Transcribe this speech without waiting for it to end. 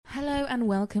Hello and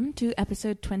welcome to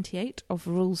episode 28 of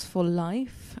Rules for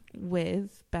Life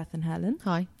with Beth and Helen.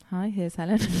 Hi. Hi, here's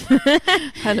Helen.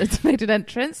 Helen's made an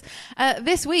entrance.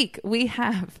 This week we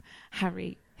have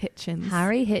Harry Hitchens.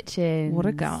 Harry Hitchens. What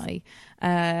a guy.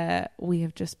 We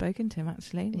have just spoken to him,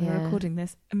 actually. We're recording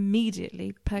this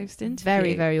immediately post-interview.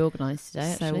 Very, very organised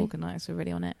today, So organised. We're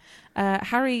really on it.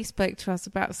 Harry spoke to us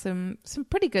about some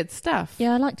pretty good stuff.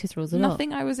 Yeah, I liked his rules a lot.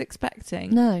 Nothing I was expecting.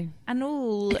 No. And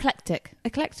all...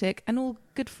 Eclectic and all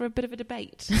good for a bit of a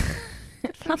debate.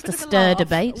 Love to stir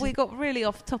debate. We got really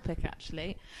off topic,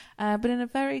 actually, but in a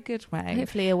very good way.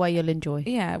 Hopefully a way you'll enjoy.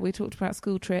 Yeah, we talked about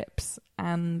school trips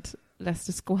and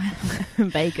Leicester Square.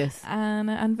 Vegas.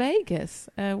 And Vegas,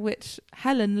 which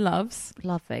Helen loves.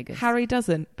 Love Vegas. Harry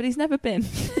doesn't, but he's never been.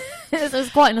 It was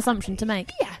quite an assumption to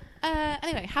make. Yeah.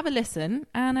 Anyway, have a listen,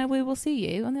 and we will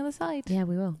see you on the other side. Yeah,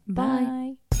 we will.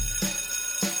 Bye.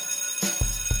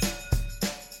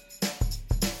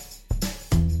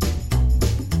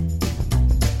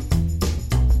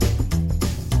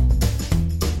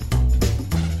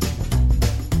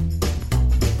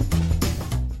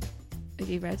 Are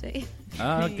you ready?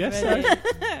 I guess so.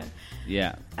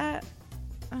 Yeah. I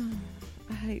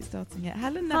hate starting it.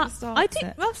 Helen never starts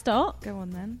it. I'll start. Go on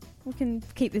then. We can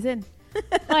keep this in.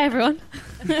 Hi, everyone.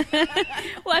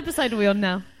 What episode are we on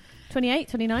now? 28,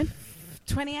 29?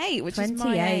 28, which is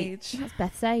my age. That's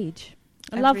Beth's age.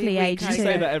 A Every lovely week age, I You too.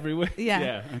 say that every week.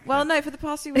 Yeah. Okay. Well, no, for the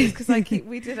past few weeks, because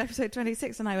we did episode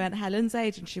 26 and I went, Helen's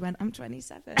age, and she went, I'm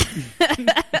 27.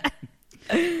 I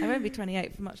won't be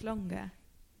 28 for much longer.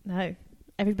 No.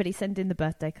 Everybody send in the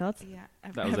birthday cards. Yeah.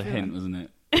 That was a hint, wasn't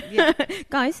it? Yeah.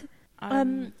 Guys,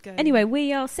 Going. anyway,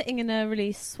 we are sitting in a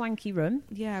really swanky room.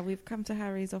 Yeah, we've come to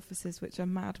Harry's offices, which are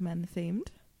Mad Men themed.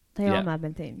 They Yeah. are Mad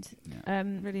Men themed. Yeah.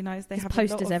 Really nice. They There's have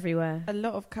posters everywhere. a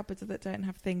lot of cupboards that don't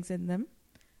have things in them.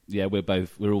 Yeah,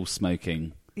 we're all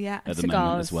smoking Yeah. at the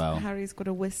moment as Cigars. well. Harry's got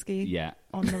a whiskey Yeah.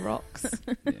 on the rocks.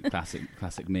 Yeah,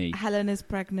 classic me. Helen is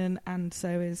pregnant and so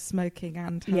is smoking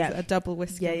and has Yeah. a double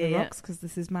whiskey Yeah, on yeah, the yeah. rocks because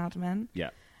this is Mad Men.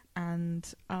 Yeah.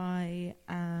 And I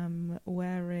am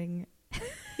wearing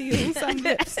heels and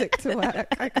lipstick to work.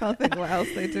 I can't think what else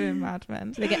they do in Mad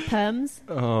Men. Do they get perms?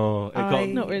 Oh, it got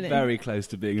Not really. very close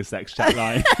to being a sex chat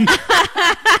line.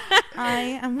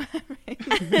 I am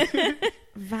wearing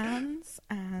Vans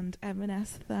and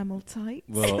M&S thermal tights.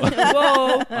 Whoa.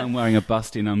 Whoa. I'm wearing a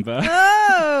busty number.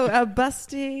 Oh, a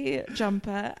busty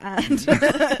jumper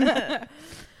and...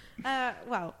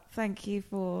 well, thank you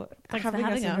for Thanks for having us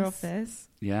having in your us. office.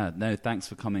 Yeah, no, thanks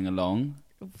for coming along.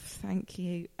 Thank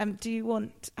you.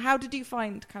 How did you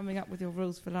find coming up with your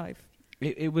rules for life?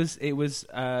 It was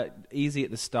easy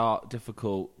at the start,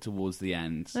 difficult towards the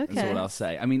end. Okay. That's all I'll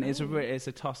say. I mean, it's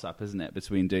a toss-up, isn't it,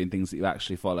 between doing things that you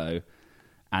actually follow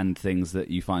and things that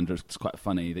you find are quite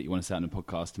funny that you want to say on a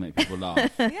podcast to make people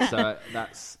laugh. Yeah. So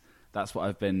that's what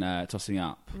I've been tossing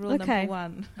up. Rule Okay. number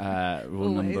one. Rule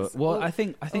number. Well, I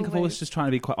think I've always always. just trying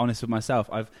to be quite honest with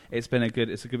myself. It's been a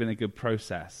good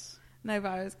process. No, but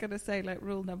I was going to say,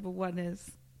 rule number one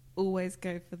is always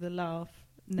go for the laugh,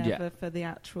 never for the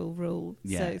actual rule.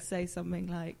 Yeah. So say something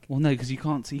like... Well, no, because you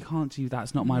can't do that.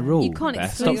 It's not my rule. You can't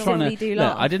Beth. Stop exclusively trying to do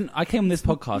look, laugh. I came on this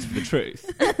podcast for the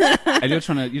truth, and you're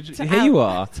trying to. Here you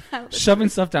are, shoving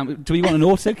stuff down. Do we want an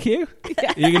auto cue?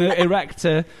 Yeah. Are you going to erect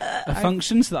a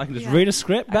function so that I can just read a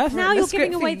script, Beth? Now the you're script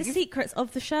giving away for the you. secrets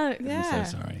of the show. Yeah. I'm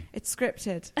so sorry. It's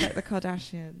scripted, like the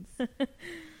Kardashians.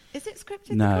 Is it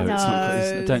scripted? No, The it's not.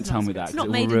 Kardashians? It's, don't it's tell not me scripted. that. It's 'cause not it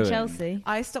will made in ruin. Chelsea.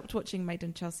 I stopped watching Made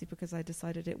in Chelsea because I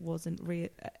decided it wasn't real.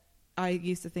 I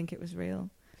used to think it was real.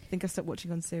 I think I stopped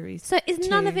watching on series. So is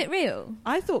none of Two. it real?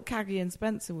 I thought Carrie and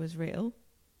Spencer was real.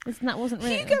 That wasn't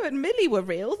real. Hugo and Millie were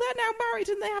real. They're now married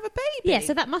and they have a baby. Yeah,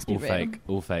 so that must be All real. fake.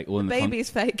 All fake. All in the Baby's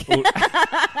fake. all-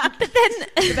 But then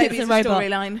The baby's It's a a robot.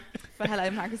 storyline for Hello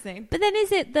Magazine. But then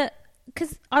is it that,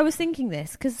 because I was thinking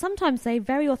this, because sometimes they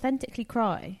very authentically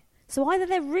cry. So either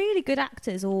they're really good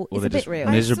actors or it's they're a bit just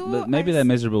real. Maybe they're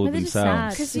miserable with Maybe they're just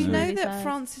themselves. sad. Because Yeah. you know Really that sad.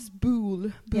 Francis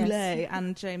Boulet Yes.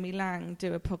 and Jamie Lang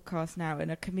do a podcast now, and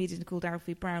a comedian called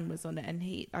Alfie Brown was on it, and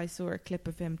I saw a clip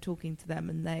of him talking to them,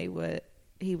 and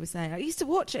he was saying, I used to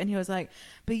watch it, and he was like,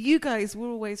 but you guys were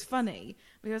always funny.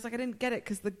 But he was like, I didn't get it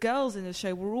because the girls in the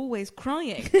show were always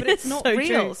crying, but it's not So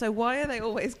real. true. So why are they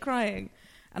always crying?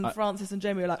 And Francis and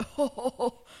Jamie are like,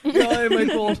 oh my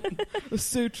god, it's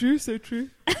so true, so true.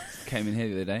 Came in here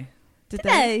the other day. Did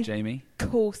they? Jamie. Of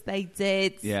course they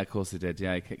did. Yeah, of course they did.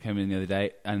 Yeah, he came in the other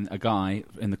day, and a guy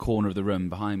in the corner of the room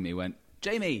behind me went,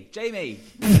 Jamie.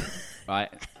 Right,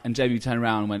 and Jamie turned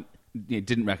around and went,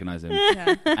 didn't recognise him,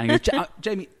 Yeah. and he goes,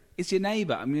 Jamie, it's your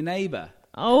neighbour. I'm your neighbour.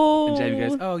 Oh. And Jamie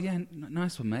goes, oh yeah,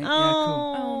 nice one, mate. Oh, Yeah,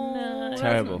 cool. Oh no. No,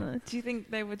 Terrible. no. Do you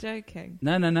think they were joking?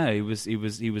 No. He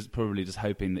was probably just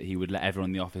hoping that he would let everyone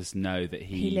in the office know that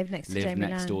he lived next to Jamie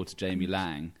Lang. door to Jamie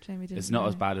Lang. Jamie didn't It's not know.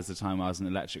 as bad as the time I was in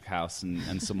Electric House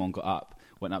and someone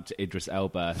went up to Idris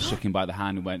Elba, shook him by the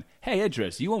hand and went, "Hey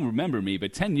Idris, you won't remember me,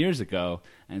 but 10 years ago."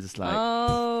 And it's just like,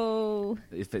 Oh,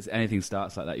 if anything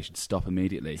starts like that, you should stop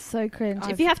immediately. so cringe.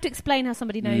 I've- If you have to explain how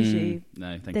somebody knows you,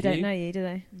 No, thank they you. don't know you, do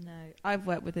they? No, I've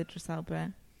worked with Idris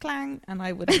Elba. Clang, and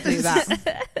I wouldn't do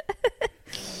that.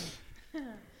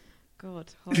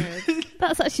 God, horrid.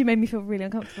 That's actually made me feel really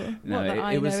uncomfortable. No, What, that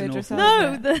I it was know an Idris awful...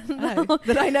 Elba? No,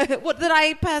 That I know. What, that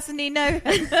I personally know.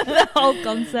 the whole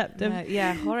concept of No,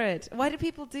 yeah, horrid. Why do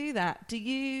people do that? Do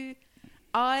you?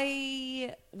 We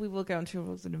will go on to your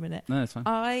rules in a minute. No, it's fine.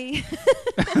 I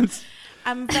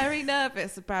am very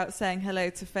nervous about saying hello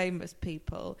to famous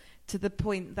people to the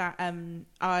point that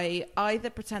I either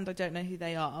pretend I don't know who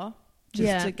they are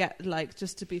just to get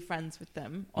just to be friends with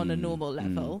them on a normal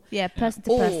level, yeah, person to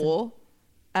person. or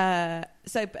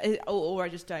or I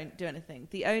just don't do anything.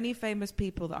 The only famous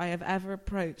people that I have ever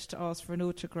approached to ask for an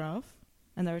autograph,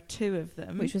 and there are two of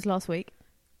them, Which was last week.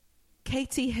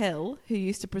 Katie Hill, who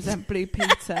used to present Blue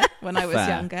Peter when I was Fair.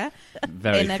 younger,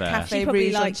 Very in a fair. Cafe She probably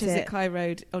Rouge on liked Chiswick it. High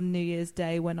Road on New Year's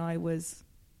Day when I was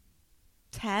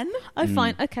 10. Oh,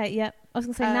 fine. Okay, yeah. I was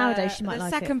going to say nowadays she might the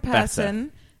like second it.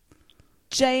 person,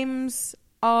 James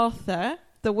Arthur,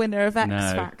 the winner of X No.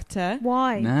 Factor,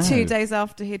 Why? No. 2 days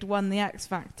after he'd won the X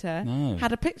Factor, No.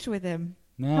 had a picture with him.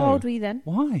 No. How old were you then?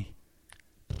 Why?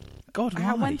 God,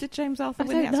 why? When did James Arthur I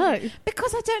win the don't X Factor? know.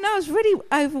 Because I don't know. I was really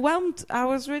overwhelmed. I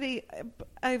was really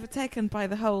overtaken by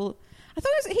the whole. I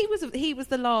thought he was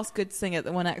the last good singer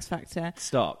that won X Factor.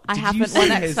 Stop. I Did haven't you see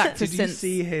won X his- Factor Did you since-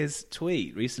 see his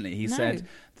tweet recently? He No. said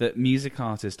that music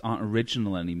artists aren't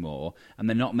original anymore, and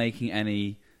they're not making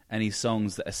any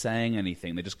songs that are saying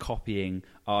anything. They're just copying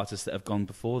artists that have gone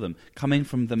before them. Coming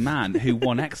from the man who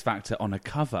won X Factor on a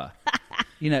cover.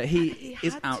 You know, he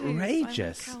is had to.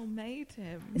 outrageous. Simon Cowell made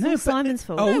him. It's all but- Simon's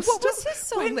fault. Oh, No, what stop. was his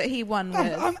song that he won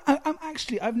with? I'm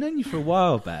actually, I've known you for a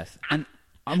while, Beth, and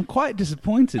I'm quite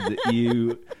disappointed that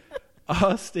you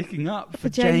are sticking up for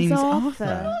James Arthur. Arthur.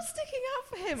 I'm not sticking up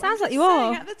for him. Sounds I'm like just you saying,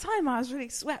 are. At the time, I was really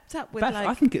swept up with Beth,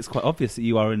 I think it's quite obvious that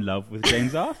you are in love with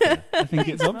James Arthur. I think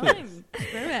it's obvious. Fine.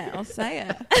 Screw it. I'll say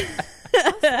it.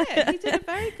 I'll say it. He did a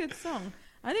very good song.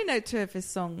 I only know 2 of his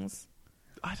songs.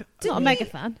 I don't, Not a Didn't mega he-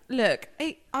 fan. Look,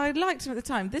 I liked him at the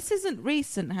time. This isn't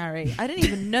recent, Harry. I didn't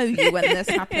even know you when this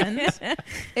happened.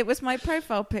 It was my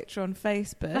profile picture on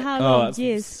Facebook. For how oh, long? that's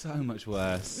Years. so much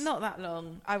worse. Not that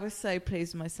long. I was so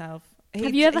pleased with myself.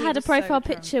 Have you ever He had a was so profile drunk.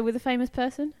 picture with a famous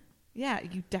person? Yeah,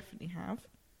 you definitely have.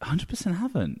 100%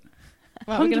 haven't.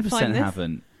 Well, we're going to 100% find this.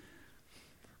 haven't.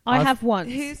 I I've- have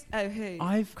once. Who?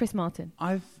 I've Chris Martin.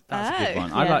 that's a good Oh.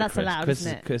 one. I Yeah, like that's Chris. allowed, Chris,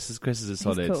 isn't it? Chris is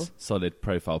a He's cool. solid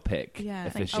profile pic. Yeah.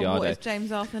 Aficionado. Oh, what is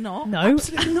James Arthur not? No.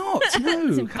 Absolutely not. No,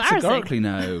 It's embarrassing. categorically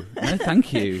no. No,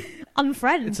 thank you.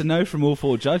 Unfriend. It's a no from all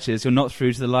 4 judges. You're not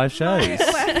through to the live shows.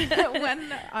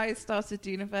 when I started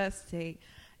university,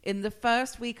 in the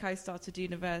first week I started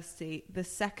university, the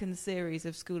second series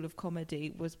of School of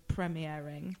Comedy was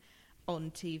premiering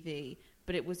on TV,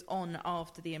 but it was on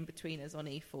after the In-Betweeners on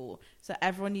E4. So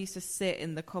everyone used to sit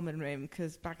in the common room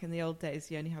because back in the old days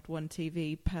you only had one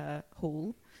TV per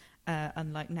hall,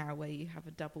 unlike now where you have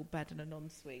a double bed and an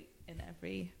ensuite in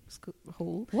every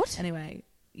hall. What? Anyway,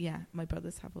 yeah, my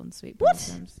brothers have ensuite What?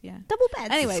 bathrooms. Yeah. Double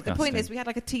beds. Anyway, the point Disgusting. is we had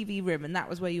like a TV room and that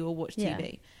was where you all watched Yeah.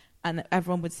 TV. And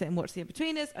everyone would sit and watch the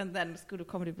In-Betweeners and then the School of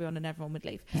Comedy would be on and everyone would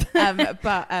leave.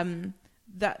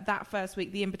 That first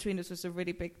week, the In-Betweeners was a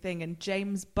really big thing. And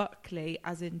James Buckley,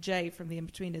 as in Jay from the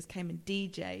In-Betweeners, came and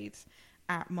DJ'd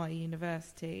at my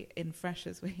university in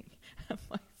Freshers Week. And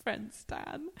my friend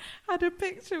Stan had a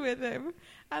picture with him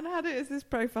and had it as this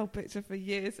profile picture for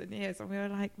years and years. And we were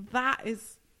like,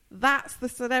 that's the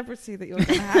celebrity that you're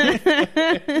going to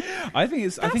have. I think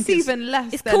it's. I That's think it's, even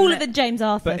less. It's than cooler than James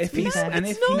Arthur. But if to be he's fair. and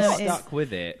if not. he's No, it is. stuck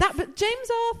with it, But James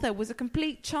Arthur was a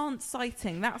complete chance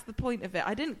sighting. That's the point of it.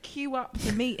 I didn't queue up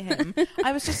to meet him.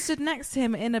 I was just stood next to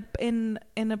him in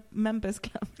a members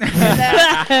club.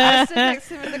 I stood next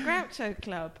to him in the Groucho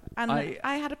Club, and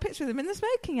I had a picture of him in the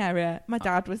smoking area. My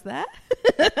dad was there.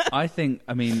 I think.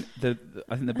 I mean, I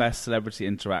think the best celebrity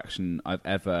interaction I've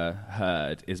ever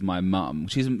heard is my mum.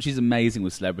 She's amazing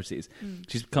with celebrities.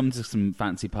 She's come to some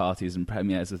fancy parties and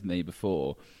premieres with me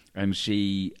before, and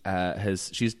she's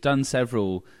done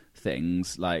several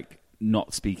things like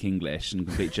not speak English and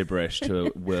complete gibberish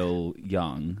to Will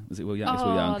Young. Was it Will Young? It's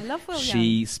Will Young. Love Will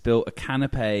She spilt a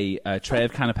tray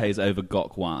of canapes over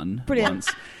Gok One Brilliant.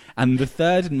 once. And the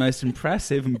third and most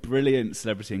impressive and brilliant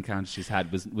celebrity encounter she's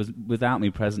had was without me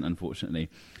present, unfortunately.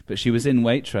 But she was in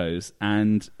Waitrose,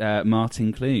 and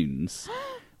Martin Clunes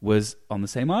was on the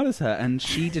same aisle as her, and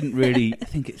she didn't really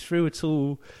think it through at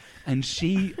all. And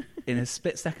she, in a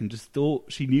split second, just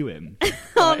thought she knew him.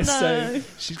 Oh, no. So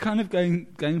she's kind of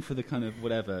going for the kind of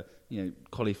whatever,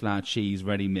 cauliflower cheese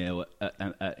ready meal at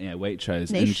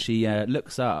Waitrose. Niche. And she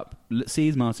looks up,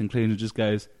 sees Martin Clunes and just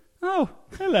goes, "Oh,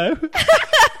 hello."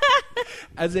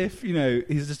 As if,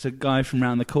 he's just a guy from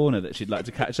round the corner that she'd like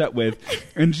to catch up with.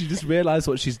 And she just realised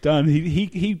what she's done.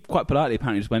 He quite politely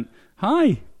apparently just went,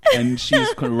 "Hi." And she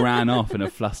just kind of ran off in a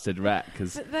flustered wreck.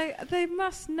 But they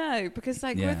must know, because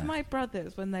Yeah. with my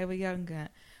brothers when they were younger,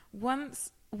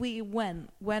 once we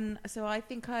so I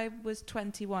think I was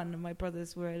 21 and my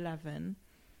brothers were 11.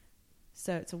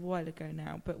 So it's a while ago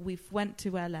now, but we went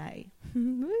to LA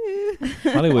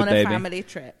Hollywood, on a baby. family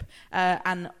trip,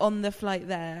 and on the flight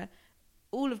there,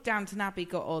 all of Downton Abbey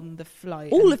got on the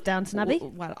flight. All of Downton Abbey?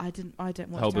 Well, I don't watch Whole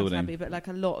Downton building. Abbey, but like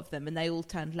a lot of them, and they all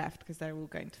turned left because they were all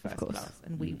going to first course. class,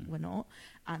 and we were not.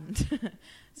 And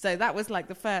so that was like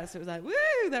the first. It was like,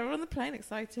 woo! They were on the plane,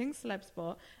 exciting celeb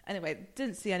spot. Anyway,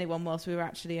 didn't see anyone whilst we were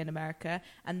actually in America,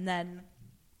 and then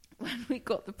when we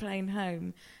got the plane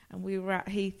home and we were at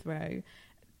Heathrow,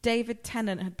 David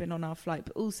Tennant had been on our flight,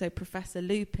 but also Professor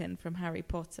Lupin from Harry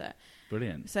Potter.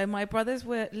 Brilliant. So my brothers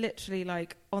were literally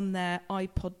like on their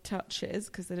iPod touches,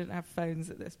 because they didn't have phones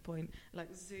at this point,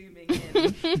 like zooming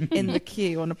in the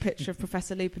queue on a picture of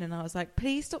Professor Lupin, and I was like,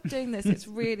 please stop doing this, it's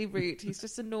really rude, he's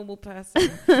just a normal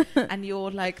person. And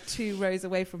you're like 2 rows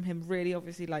away from him, really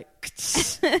obviously like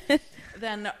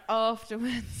then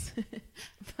afterwards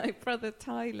my brother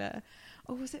Tyler,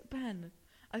 or was it Ben?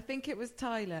 I think it was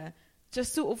Tyler,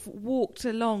 just sort of walked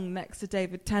along next to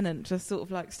David Tennant, just sort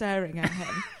of like staring at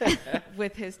him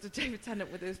with David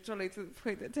Tennant with his trolley, to the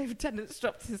point that David Tennant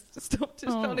stopped his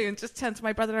trolley and just turned to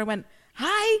my brother and went,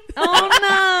 "Hi." Oh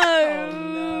no!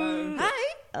 Oh, no.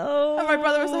 Hi. Oh. And my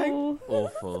brother was like,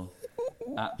 Awful.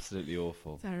 Absolutely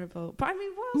awful. terrible. But I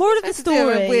mean, what else Moral are of you the supposed to do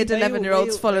with story. weird They all-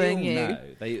 11-year-olds they following all you. know.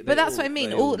 They But that's all- what I mean.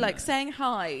 they All all like know. saying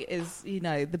hi is,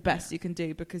 the best you can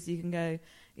do, because you can go,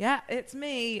 "Yeah, it's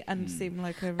me," and seem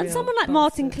like a real. And someone like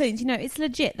Martin boss. Clunes, it's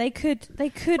legit. They could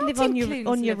live Martin on your Clunes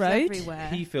lives road. everywhere.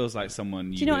 He feels like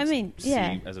someone you Do you know would what I mean? see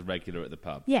Yeah. as a regular at the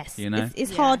pub. Yes, You know?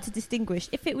 it's Yeah. hard to distinguish.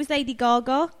 If it was Lady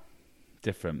Gaga,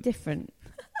 Different. different.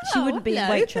 She wouldn't be in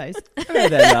hello. Waitrose. Hello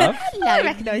there, love. I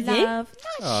recognise you. Love.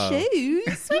 Oh,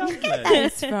 Shoes. Where'd you get lovely.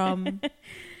 those from?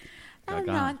 Oh Gaga.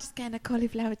 no, I'm just getting a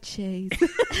cauliflower cheese.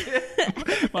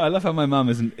 Well, I love how my mum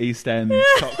is an East End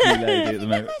cockney lady at the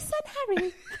moment. My son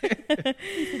Harry.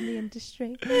 He's in the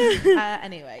industry.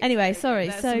 Anyway. Anyway, sorry.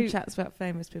 There's So some chats about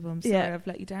famous people. I'm sorry Yeah. I've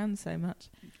let you down so much.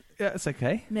 Yeah, it's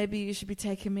okay. Maybe you should be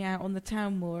taking me out on the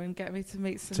town more and get me to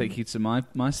meet some. Take you to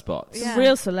my spots. Yeah.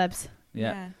 real celebs.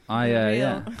 Yeah. Real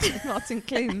Yeah. Martin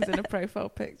Clunes in a profile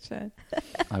picture.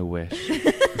 I wish.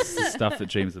 It's the stuff that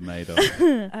dreams are made of.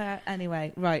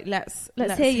 Anyway, right. Let's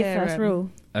Let's hear your first rule.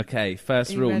 Okay,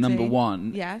 first Are you rule, ready? number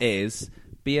 1 Yes. is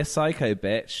be a psycho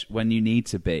bitch when you need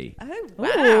to be. Oh Ooh.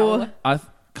 wow! I've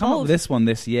come up Bold. with this one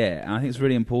this year, and I think it's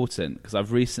really important because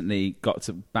I've recently got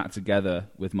back together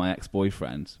with my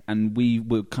ex-boyfriend, and we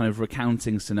were kind of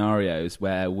recounting scenarios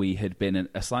where we had been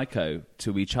a psycho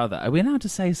to each other. Are we allowed to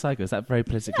say psycho? Is that very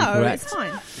politically No, correct? it's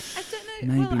fine. I don't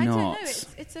know. Maybe well, I don't not. know.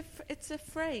 It's a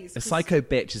phrase. A 'cause- psycho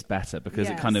bitch is better because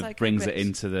Yeah, it kind of psycho brings it bitch.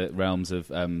 into the realms of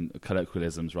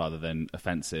colloquialisms rather than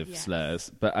offensive Yes.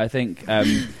 slurs. But I think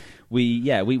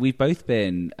we've both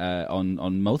been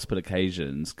on multiple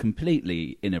occasions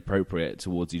completely inappropriate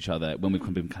towards each other when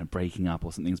we've been kind of breaking up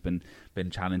or something's been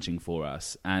challenging for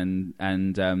us, and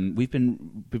we've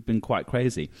been quite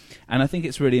crazy. And I think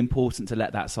it's really important to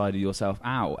let that side of yourself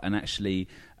out and actually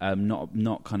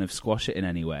not kind of squash it in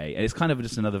any way. And it's kind of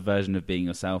just another version of being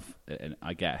yourself,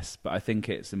 I guess. But I think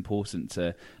it's important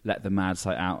to let the mad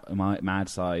side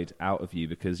out of you,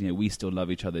 because we still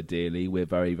love each other dearly. We're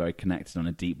very, very connected on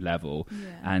a deep level,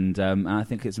 Yeah. and I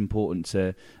think it's important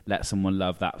to let someone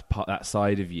love that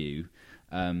side of you.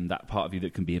 That part of you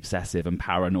that can be obsessive and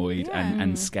paranoid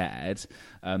and scared,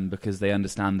 because they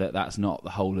understand that that's not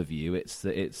the whole of you. It's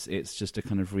just a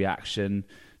kind of reaction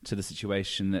to the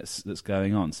situation that's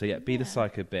going on. So be the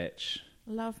psycho bitch.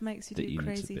 Love makes you that do you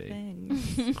need to crazy be.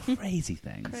 things. Crazy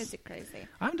things. Crazy.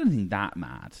 I haven't done anything that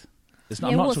mad. It's not,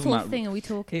 Yeah, I'm not what talking sort about. of thing are we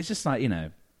talking? It's just like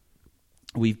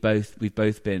we've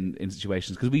both been in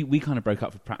situations because we kind of broke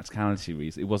up for practicality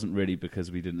reasons. It wasn't really because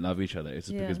we didn't love each other. It's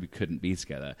just Yeah. because we couldn't be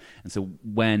together. And so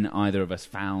when either of us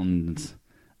found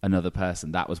another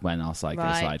person, that was when our psycho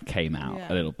Right. side came out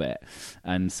Yeah. a little bit.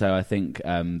 And so I think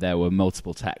there were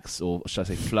multiple texts, or should I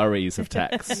say flurries of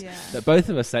texts, Yeah. that both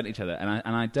of us sent each other,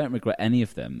 and I don't regret any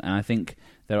of them. And I think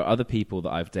there are other people that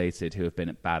I've dated who have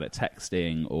been bad at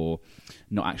texting, or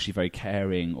not actually very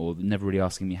caring, or never really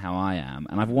asking me how I am.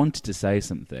 And I've wanted to say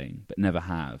something, but never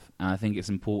have. And I think it's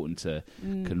important to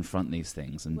confront these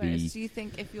things and Whereas, do you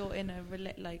think if you're in a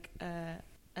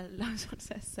I was about to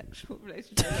say a sexual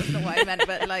relationship, that's not what I meant,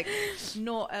 but like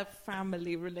not a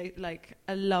family like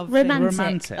a love Romantic.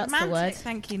 Romantic. That's the word.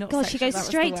 Thank you. Not God, sexual, she goes that was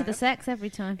straight to word. the sex every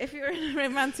time. If you're in a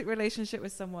romantic relationship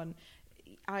with someone,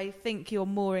 I think you're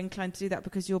more inclined to do that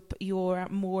because you're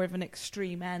at more of an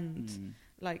extreme end.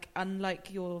 Like,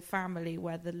 unlike your family,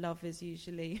 where the love is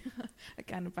usually,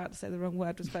 again, about to say the wrong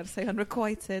word, was about to say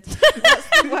unrequited.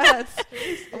 What's the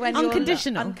word? When you're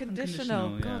Unconditional. Unconditional.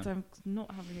 Unconditional, God, yeah. I'm not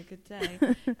having a good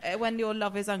day. When your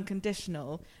love is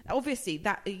unconditional, obviously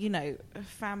that,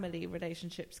 family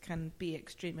relationships can be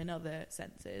extreme in other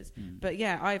senses. But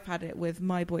yeah, I've had it with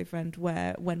my boyfriend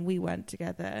where when we weren't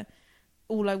together,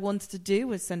 all I wanted to do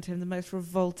was send him the most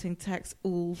revolting text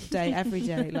all day, every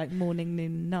day, like morning,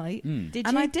 noon, night. Did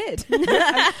And you? I did.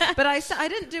 But I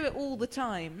didn't do it all the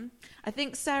time. I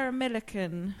think Sarah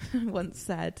Millican once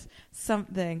said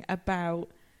something about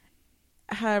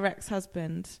her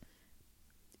ex-husband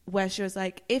where she was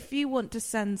like, if you want to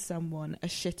send someone a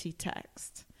shitty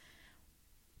text,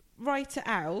 write it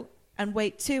out and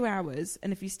wait 2 hours,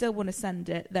 and if you still want to send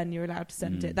it, then you're allowed to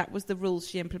send it. That was the rules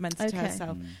she implemented to Okay.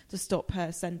 herself to stop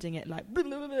her sending it like blah,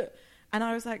 blah, blah, blah. And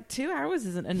I was like, 2 hours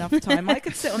isn't enough time. I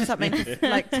could sit on something for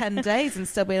like 10 days and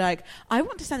still be like, I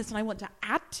want to send this and I want to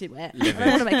add to it. And I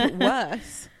want to make it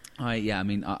worse.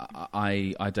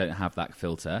 I don't have that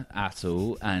filter at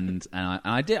all, and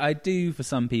I do for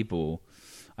some people,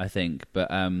 I think,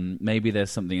 but maybe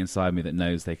there's something inside me that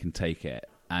knows they can take it,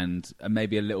 and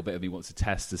maybe a little bit of me wants to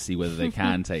test to see whether they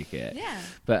can take it. Yeah.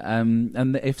 But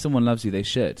and if someone loves you, they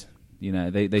should.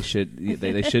 They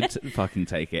should fucking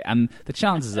take it. And the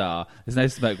chances are there's no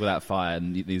smoke without fire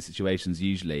in these situations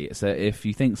usually. So if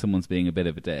you think someone's being a bit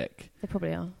of a dick, They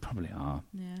probably are. probably are.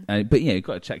 Yeah. But you've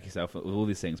got to check yourself with all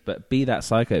these things. But be that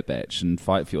psycho bitch and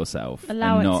fight for yourself.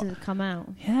 Allow and it not, to come out.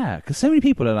 Yeah, because so many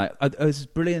people are like, this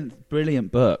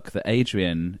brilliant book that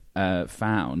Adrian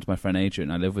found. My friend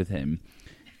Adrian, I live with him.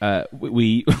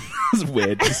 We that's a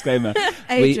weird disclaimer.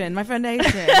 Adrian, my friend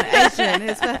Adrian,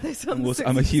 his birthday's on the 6th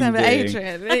I'm a of human December. being.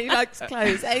 Adrian, he likes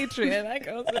clothes. Adrian, I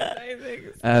can't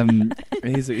say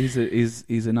things.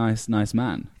 He's a nice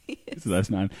man. He's a nice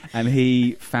man, and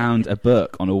he found a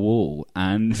book on a wall,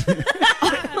 and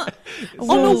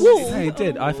On a wall? Yeah, he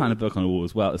did. I found a book on a wall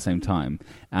as well at the same time,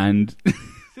 and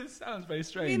it sounds very You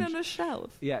strange. mean on a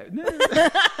shelf? Yeah, no.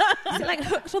 Is it like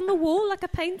hooked on the wall, like a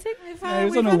painting? it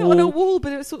was We on a found it on a wall. wall,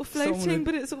 but it was sort of floating, Someone had-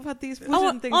 but it sort of had these wooden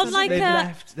Oh, things. on on like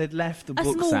it. They'd left the a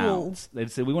books small out. wall.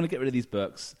 They'd said, we want to get rid of these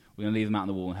books. We're going to leave them out on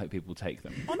the wall and hope people will take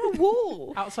them. On a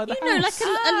wall. Outside the You know, house. like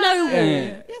a low wall.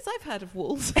 Yeah. Yes, I've heard of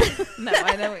walls. No,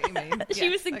 I know what you mean. She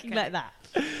Yes, was thinking okay. like that.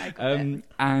 I got it.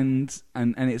 And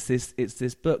it's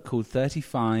this book called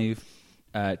 35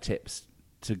 Tips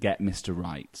to Get Mr.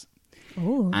 Right.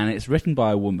 Oh, And it's written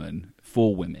by a woman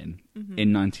for women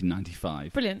in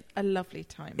 1995. brilliant. A lovely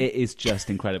time. It is just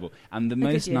incredible. And the good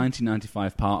most year.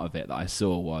 1995 part of it that I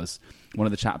saw was, one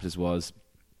of the chapters was,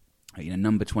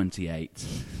 number 28,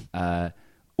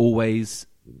 always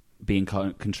be in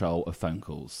control of phone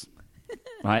calls.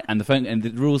 Right? And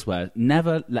the rules were,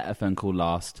 never let a phone call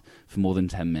last for more than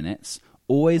 10 minutes.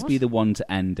 Always be the one to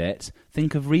end it.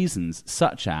 Think of reasons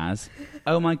such as,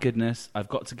 oh my goodness, I've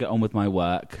got to get on with my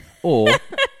work, or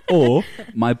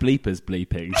my bleeper's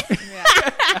bleeping,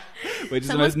 which is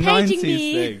Someone's the most paging 90s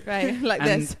me. thing. Right, like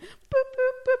And- this. Boop,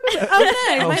 boop, boop, boop.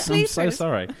 Oh no, my I'm so bleepers.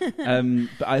 sorry.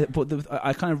 But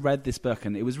I kind of read this book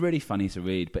and it was really funny to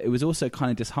read, but it was also kind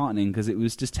of disheartening because it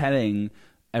was just telling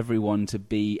everyone to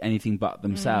be anything but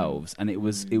themselves, and it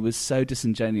was so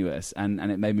disingenuous, and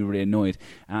it made me really annoyed.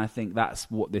 And I think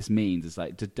that's what this means, is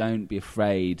like, don't be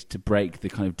afraid to break the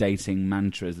kind of dating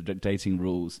mantras, the dating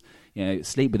rules.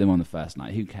 Sleep with them on the first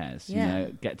night, who cares? Yeah.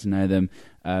 Get to know them.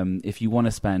 If you want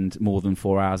to spend more than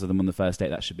 4 hours with them on the first date,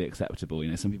 that should be acceptable.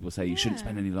 Some people say you shouldn't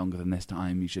spend any longer than this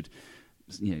time, you should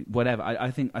whatever.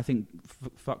 I think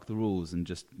fuck the rules and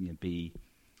just be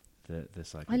the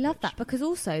psycho I love bitch. that, because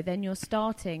also then you're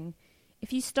starting,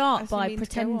 if you start As you by mean to go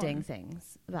pretending on.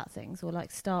 things about things, or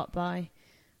like start by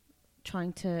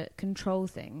trying to control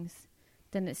things,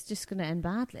 then it's just going to end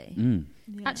badly.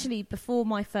 Yeah. Actually, before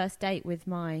my first date with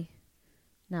my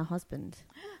now husband,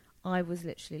 I was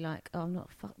literally like, oh, I'm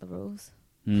not, fuck the rules.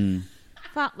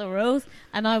 Fuck the rules.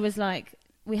 And I was like,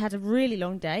 we had a really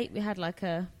long date. We had like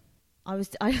a.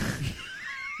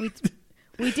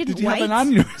 We didn't Did you wait. have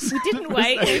an aneurysm? We didn't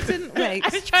wait. They didn't wait. I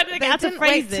was trying to They get out to didn't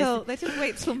phrase wait this. till they didn't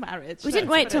wait till marriage. We didn't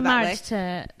Let's wait put till it that way. marriage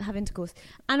to have intercourse,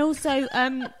 and also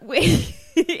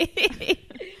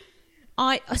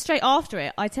I straight after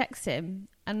it, I text him,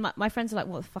 and my friends are like,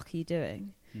 "What the fuck are you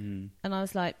doing?" Mm. And I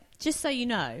was like, "Just so you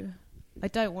know, I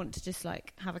don't want to just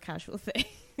like have a casual thing."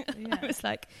 Yeah. I was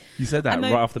like, You said that and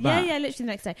right off the bat. Yeah, literally the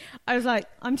next day. I was like,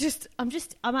 I'm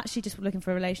actually just looking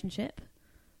for a relationship.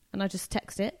 And I just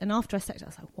text it. And after I texted it, I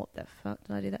was like, what the fuck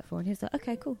did I do that for? And he was like,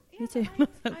 okay, cool. Me too. I was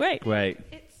like, great. Great.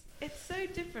 It's so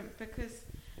different because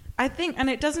I think, and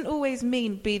it doesn't always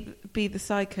mean be the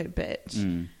psycho bitch,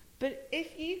 Mm. but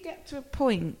if you get to a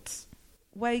point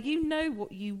where you know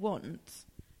what you want,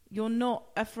 you're not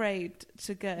afraid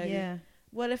to go, Yeah.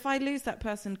 well, if I lose that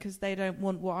person because they don't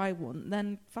want what I want,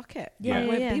 then fuck it. Yeah, I yeah,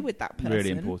 won't yeah. be with that person.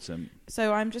 Really important.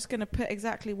 So I'm just going to put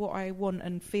exactly what I want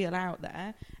and feel out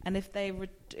there. And if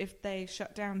they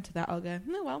shut down to that, I'll go,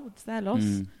 no, well, it's their loss.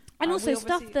 Mm. And We also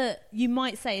stuff obviously- that you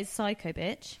might say is psycho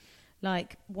bitch,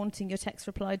 like wanting your text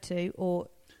replied to, or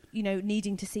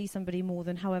needing to see somebody more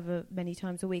than however many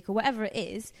times a week, or whatever it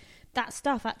is. That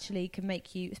stuff actually can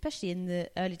make you, especially in the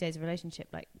early days of a relationship,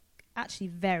 like actually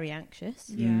very anxious.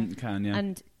 Yeah. Mm, can, yeah.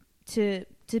 And to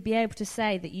be able to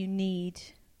say that you need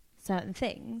certain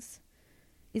things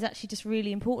is actually just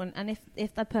really important. And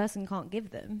if that person can't give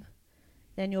them,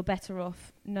 then you're better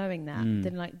off knowing that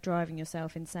than like driving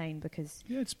yourself insane because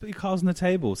Yeah, just put your cards on the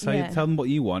table. So Yeah. tell them what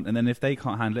you want, and then if they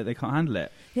can't handle it, they can't handle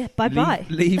it. bye.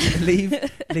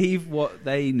 Leave what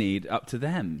they need up to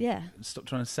them. Yeah. Stop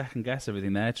trying to second guess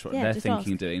everything they're Yeah, they're just thinking ask.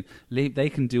 and doing. They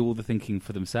can do all the thinking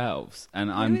for themselves, and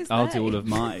is I'll they? do all of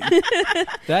mine.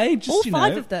 They just All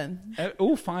five of them.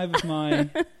 all five of my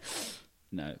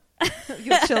no.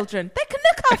 Your children, they can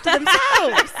look after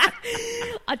themselves.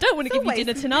 I don't want to give you always-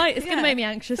 dinner tonight. It's going yeah. to make me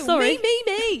anxious. Sorry.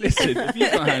 Me. Listen, if you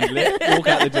can't handle it, walk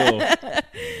out the door.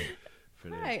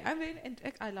 Brilliant. Right, I mean,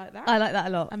 I like that. I like that a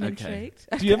lot. I'm Okay. intrigued.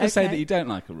 Do you ever say Okay. that you don't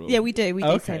like a rule? Yeah, we do. We do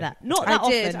Okay. say that. Not that I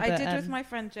did. often. I but, did with my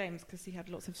friend James because he had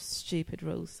lots of stupid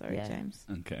rules. Sorry, Yeah. James.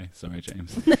 Okay, sorry,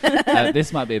 James.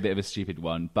 This might be a bit of a stupid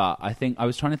one, but I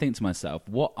was trying to think to myself,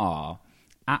 what are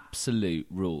absolute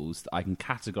rules that I can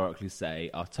categorically say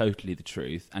are totally the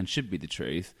truth and should be the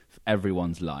truth for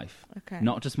everyone's life? Okay.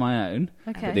 Not just my own,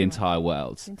 Okay. but the entire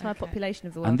world's. The entire Okay. population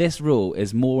of the world. And this rule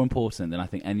is more important than I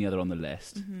think any other on the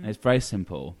list. Mm-hmm. And it's very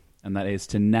simple, and that is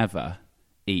to never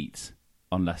eat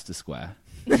on Leicester Square.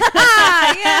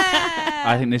 Yeah.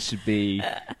 I think this should be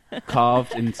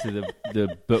carved into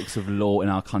the books of law in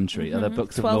our country. Are there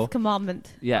books of law? 12th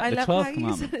commandment. Yeah, I the love 12th how you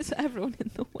commandment. said it to everyone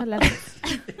in the world.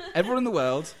 11th. Everyone in the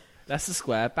world, Leicester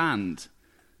Square banned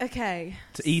Okay.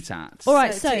 to eat at. All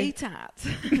right, so so- to eat at,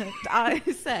 I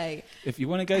say If you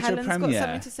want to go Helen's to a got premiere,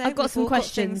 something to say. I've got We've some all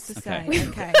questions. things to Okay. say.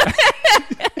 Okay.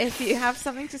 If you have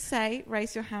something to say,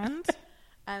 raise your hand.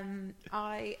 I'm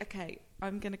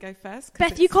going to go first. 'cause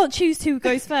Beth, you it's- can't choose who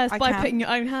goes first I by can. putting your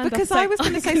own hand because up. I was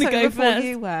going to I'm say gonna something go before first.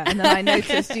 you were, and then I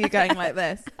noticed you going like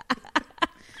this.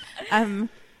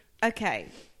 Okay.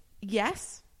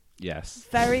 Yes. yes.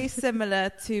 Very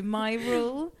similar to my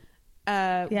rule,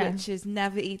 Yeah. which is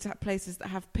never eat at places that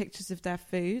have pictures of their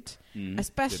food, Mm,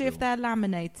 especially good if they're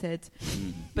laminated.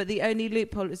 rule. But the only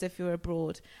loophole is if you're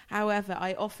abroad. However,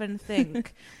 I often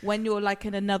think when you're like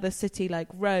in another city like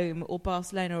Rome or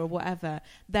Barcelona or whatever,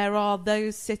 there are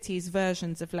those cities'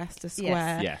 versions of Leicester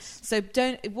Square. Yes. So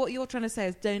what you're trying to say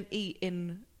is don't eat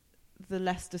in the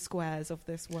Leicester Squares of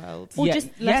this world. Or Yeah, just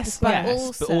Leicester yes, Square.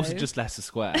 yes, but Also- also just Leicester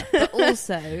Square. But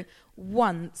also,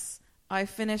 once I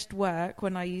finished work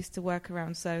when I used to work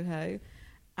around Soho,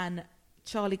 and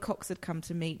Charlie Cox had come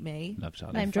to meet me, Love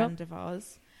Charlie. Name a drop. friend of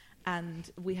ours, and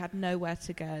we had nowhere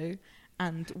to go,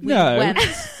 and we No. went.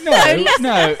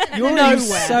 No, you're in Nowhere.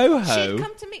 Soho. She'd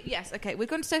come to me. Yes, okay, we're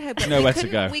going to Soho, but Nowhere we to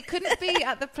couldn't, go. we couldn't be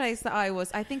at the place that I was.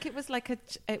 I think it was like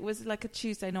a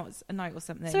Tuesday, not a night or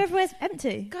something. So everywhere's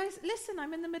empty. Guys, listen,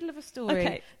 I'm in the middle of a story.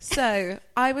 Okay. So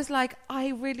I was like, I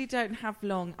really don't have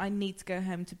long. I need to go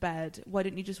home to bed. Why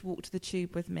don't you just walk to the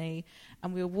tube with me?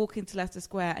 And we were walking to Leicester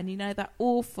Square, and you know that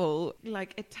awful,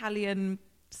 like, Italian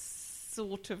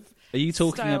sort of Are you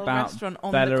talking style about restaurant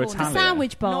on Bella the corner. The Italia?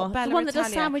 sandwich bar. Not The Bella one that does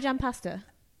Italia. sandwich and pasta.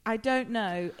 I don't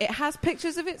know. It has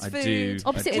pictures of its I food. do.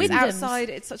 Opposite It's Wyndham's. outside.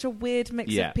 It's such a weird mix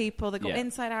Yeah. of people. They got Yeah.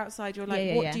 inside, outside. You're like,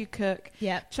 Yeah, what yeah. do you cook?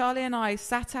 Yeah. Charlie and I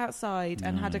sat outside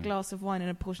and had a No. glass of wine and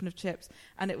a portion of chips,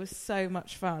 and it was so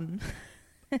much fun.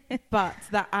 But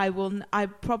that I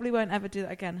probably won't ever do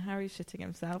that again. Harry's shitting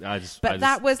himself. But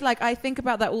that was like, I think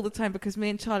about that all the time because me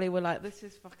and Charlie were like, this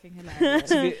is fucking hilarious.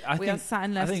 To be- I we are think sat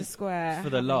in I Leicester think Square for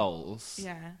the having- lols.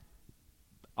 Yeah.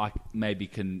 I maybe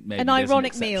can An there's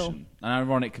ironic exception. meal. An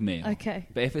ironic meal. Okay.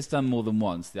 But if it's done more than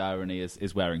once, the irony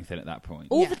is wearing thin at that point.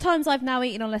 All the times I've now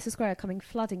eaten on Leicester Square are coming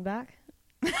flooding back.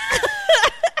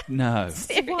 No.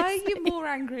 Why are you more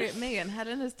angry at me? And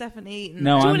Helena's definitely eaten.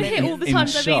 No, Do you I'm want to hear all the in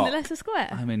times I've eaten shock. at Leicester Square?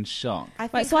 I'm in shock. I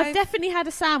think Right, so I've definitely had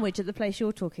a sandwich at the place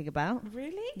you're talking about.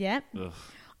 Really? Yeah. Ugh.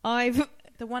 I've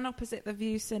The one opposite the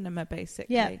View Cinema,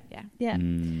 basically. Yeah. Yeah. yeah.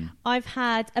 Mm. I've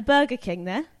had a Burger King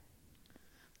there.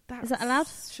 That's Is that allowed?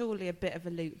 Surely a bit of a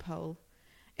loophole.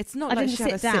 It's not I like didn't she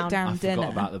had a sit down. sit-down I dinner.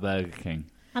 forgot about the Burger King.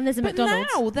 And there's a But McDonald's.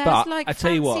 now there's But like I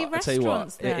tell you fancy what,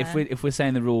 restaurants there. if we're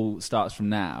saying the rule starts from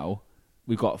now,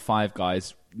 we've got Five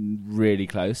Guys really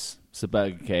close. So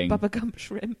Burger King, Bubba Gump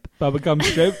Shrimp. Bubba Gump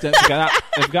Shrimp. Don't forget that.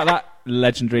 Don't forget that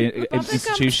legendary Bubba Gump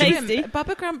institution. Shrimp.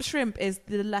 Bubba Gump Shrimp is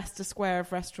the Leicester Square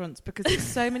of restaurants because there's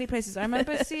so many places. I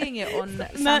remember seeing it on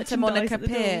Santa Monica at the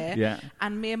door. Pier, Yeah,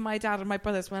 and me and my dad and my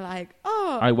brothers were like,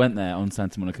 "Oh, I went there on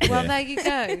Santa Monica Pier. well, there you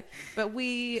go." But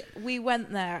we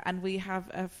went there, and we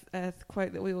have a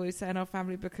quote that we always say in our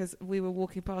family because we were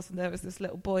walking past, and there was this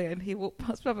little boy, and he walked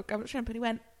past Bubba Gump Shrimp, and he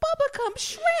went, "Bubba Gump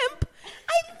Shrimp,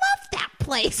 I love that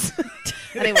place."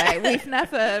 Anyway, we've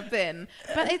never been,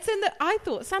 but it's in the. I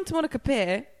thought Santa Monica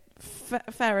Pier,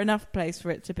 fair enough place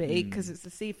for it to be because it's a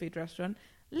seafood restaurant.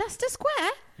 Leicester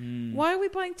Square. Why are we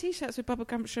buying T-shirts with Bubba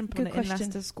Gump Shrimp Good on it question. in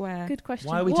Leicester Square? Good question.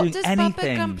 Why are we What doing does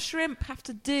anything? Bubba Gump Shrimp have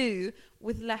to do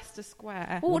with Leicester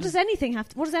Square? Well, what does anything have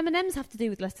to? What does M&M's have to do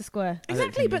with Leicester Square? I don't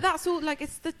Exactly, think but that's all. Like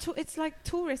it's like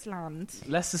tourist land.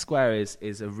 Leicester Square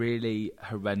is a really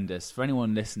horrendous. For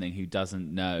anyone listening who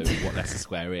doesn't know what Leicester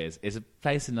Square is a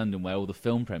place in London where all the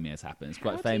film premieres happen. It's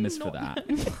quite How do you famous for not that.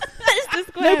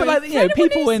 Leicester Square. No, but like you know, Anyone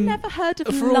people who's in never heard of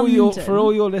for London.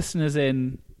 all your listeners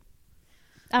in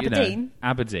Aberdeen. you know,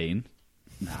 Aberdeen.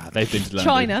 Nah, they've been to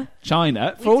London.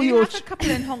 China. For all We do your have a couple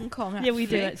in Hong Kong. Yeah, we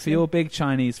do, actually. actually. for your big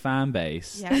Chinese fan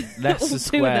base, Yeah. Leicester All 2 of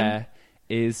Square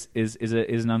is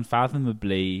an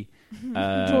unfathomably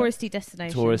Touristy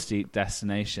destination. touristy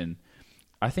destination.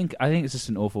 I think it's just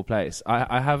an awful place.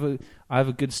 I have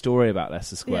a good story about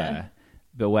Leicester Square, Yeah.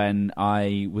 but when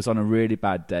I was on a really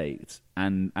bad date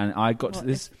and I got Well, to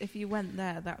this. If you went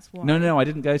there, that's why. No, I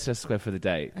didn't go to Leicester Square for the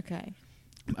date. Okay.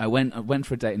 I went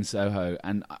for a date in Soho,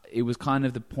 and it was kind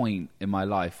of the point in my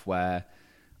life where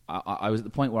I was at the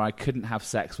point where I couldn't have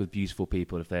sex with beautiful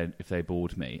people if they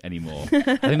bored me anymore. I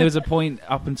think there was a point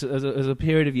up until there was a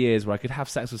period of years where I could have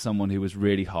sex with someone who was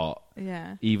really hot,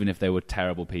 Yeah. even if they were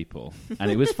terrible people,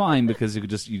 and it was fine because you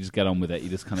just get on with it. You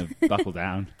just kind of buckle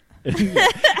down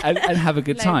and have a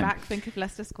good Lay time. back, think of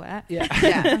Leicester Square. Yeah.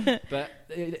 Yeah. But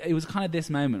it was kind of this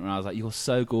moment where I was like, "You're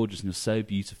so gorgeous and you're so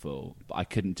beautiful," but I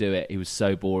couldn't do it. He was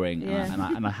so boring, Yeah.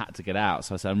 and I had to get out.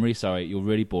 So I said, "I'm really sorry. You're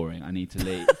really boring. I need to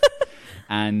leave."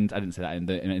 And I didn't say that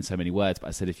in so many words, but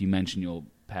I said, "If you mention your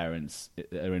parents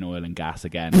are in oil and gas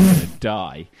again, I'm going to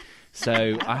die."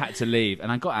 So I had to leave,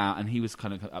 and I got out, and he was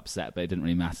kind of upset, but it didn't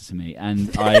really matter to me.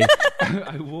 And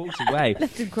I walked away.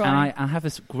 Left him And crying. I have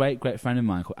this great friend of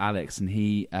mine called Alex, and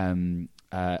he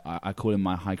I call him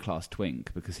my high class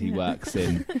twink because he works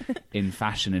in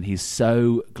fashion, and he's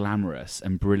so glamorous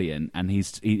and brilliant, and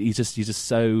he's just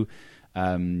so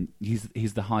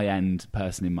he's the high end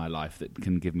person in my life that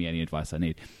can give me any advice I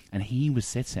need. And he was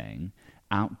sitting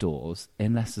outdoors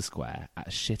in Leicester Square at a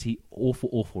shitty,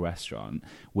 awful restaurant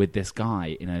with this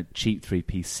guy in a cheap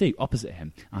 3-piece suit opposite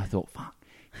him. And I thought, fuck.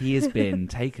 He has been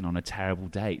taken on a terrible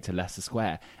date to Leicester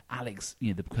Square. Alex,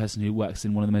 the person who works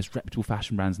in one of the most reputable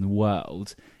fashion brands in the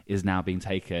world, is now being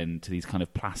taken to these kind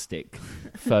of plastic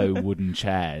faux wooden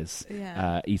chairs,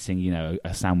 eating,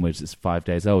 a sandwich that's 5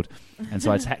 days old. And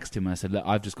so I texted him and I said, "Look,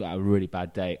 I've just got a really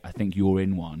bad date. I think you're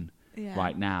in one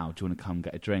right now. Do you want to come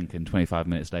get a drink?" And 25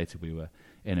 minutes later, we were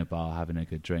in a bar having a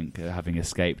good drink, having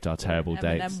escaped our terrible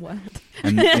dates. M&M word.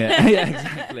 And yeah,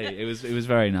 exactly. It was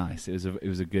very nice. It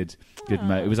was a good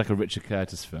it was like a Richard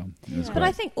Curtis film. It was But great.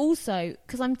 I think also,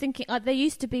 because I'm thinking, there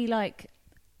used to be like,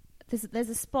 there's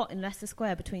a spot in Leicester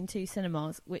Square between 2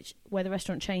 cinemas, where the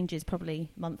restaurant changes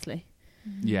probably monthly.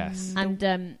 Yes. And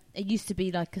it used to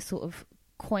be like a sort of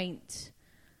quaint,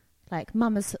 like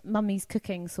mummy's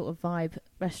cooking sort of vibe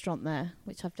restaurant there,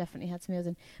 which I've definitely had some meals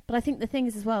in. But I think the thing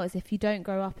is as well is if you don't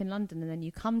grow up in London and then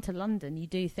you come to London, you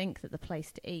do think that the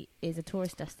place to eat is a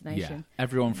tourist destination. Yeah.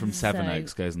 Everyone from Seven So-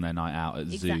 Oaks goes on their night out at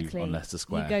Exactly. Zoo on Leicester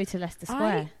Square. You go to Leicester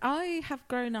Square. I have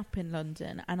grown up in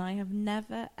London, and I have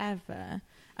never ever,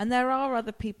 and there are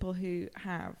other people who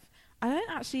have. I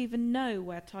don't actually even know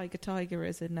where Tiger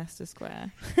is in Leicester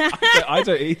Square. I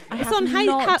don't eat. I It's have on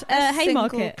not a Haymarket.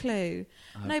 single clue.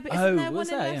 No, but isn't there one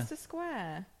was in that? Yeah. Leicester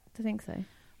Square? I think so.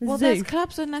 Well, Zoo. there's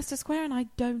clubs on Leicester Square, and I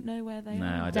don't know where they No, are.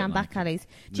 I don't Down like back it. alleys.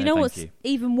 Do No, you know thank what's you.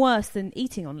 even worse than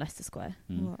eating on Leicester Square?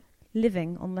 Mm. What?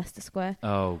 Living on Leicester Square.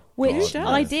 Oh, Which God,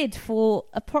 I no. did for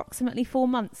approximately 4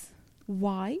 months.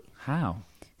 Why? How?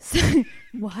 So,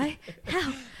 why?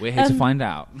 How? We're here to find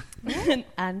out.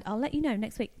 And I'll let you know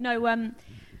next week. No,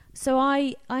 so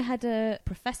I had a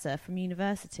professor from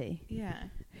university Yeah.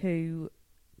 who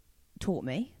taught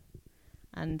me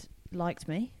and liked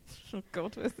me. Oh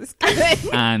God, where's this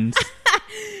going? and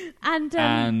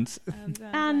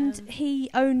And he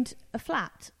owned a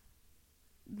flat,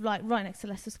 like right next to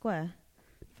Leicester Square,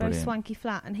 very Brilliant. swanky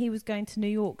flat. And he was going to New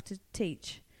York to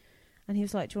teach, and he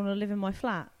was like, "Do you want to live in my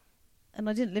flat?" And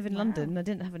I didn't live in Wow. London, and I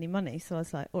didn't have any money, so I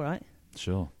was like, "All right."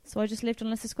 sure. So I just lived on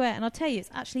Leicester Square, and I'll tell you, it's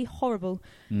actually horrible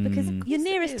because Mm. your course it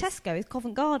nearest is. Tesco is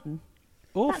Covent Garden.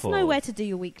 Awful. That's nowhere to do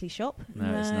your weekly shop.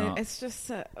 No, it's not. It's just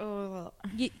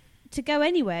To go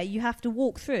anywhere, you have to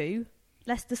walk through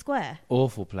Leicester Square.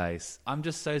 Awful place. I'm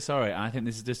just so sorry. And I think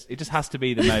this is just. It just has to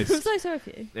be the I'm most. so sorry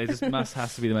for you. It just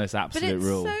has to be the most But absolute it's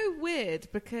rule. so weird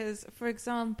because, for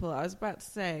example, I was about to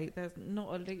say there's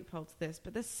not a loophole to this,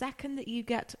 but the second that you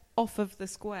get off of the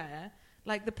square,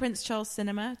 like the Prince Charles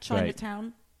Cinema,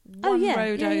 Chinatown, Oh, one yeah,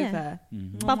 road yeah, yeah. over.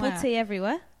 Mhm. Bubble Wow. tea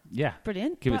everywhere. Yeah.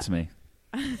 Brilliant. Give it But- to me.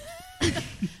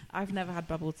 I've never had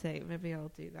bubble tea. Maybe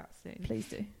I'll do that soon. Please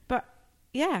do. But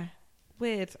yeah,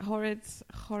 weird, horrid.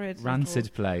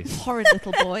 Rancid place. little, horrid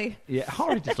little boy. Yeah,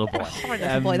 horrid little boy. Horrid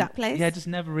little boy. That place. Yeah, just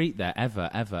never eat there ever,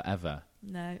 ever, ever.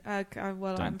 No. Well,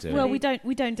 Don't I'm do it. Well, fully-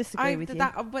 we don't disagree with you.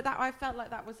 But I felt like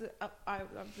that was I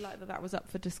like that was up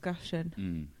for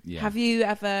discussion. Yeah. Have you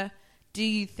ever? Do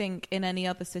you think in any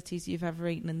other cities you've ever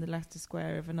eaten in the Leicester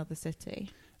Square of another city?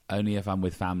 Only if I'm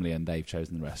with family and they've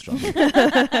chosen the restaurant.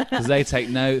 Because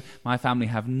my family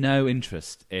have no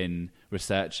interest in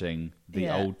researching the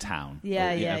Yeah. old town.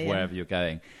 Yeah, or, yeah, of yeah. wherever you're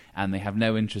going. And they have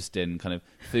no interest in kind of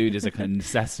food as a kind of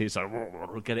necessity. It's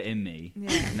like, get it in me.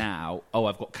 Yeah. Now,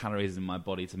 I've got calories in my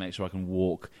body to make sure I can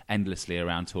walk endlessly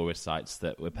around tourist sites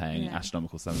that we're paying Yeah.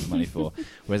 astronomical sums of money for.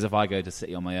 Whereas if I go to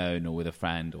city on my own or with a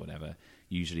friend or whatever,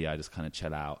 usually I just kind of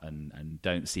chill out and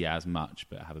don't see as much,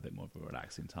 but have a bit more of a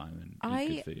relaxing time and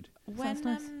eat good food. When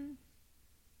nice.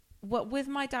 with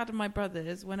my dad and my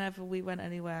brothers, whenever we went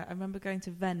anywhere, I remember going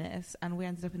to Venice and we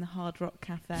ended up in the Hard Rock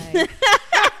Cafe.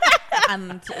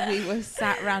 And we were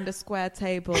sat round a square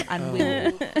table and we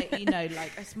were all,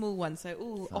 like a small one, so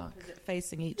all Fuck. opposite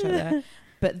facing each other.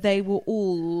 But they were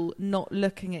all not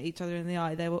looking at each other in the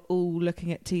eye. They were all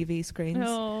looking at TV screens.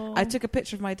 Oh. I took a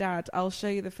picture of my dad. I'll show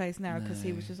you the face now because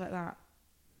he was just like that.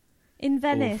 In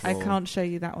Venice. Awful. I can't show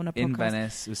you that on a podcast. In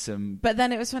Venice with some But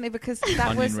then it was funny because that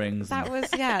onion was rings. that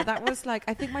was like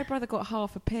I think my brother got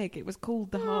half a pig. It was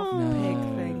called the half Oh. a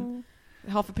pig thing.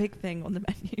 Half a pig thing on the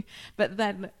menu. But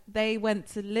then they went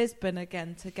to Lisbon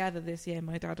again together this year,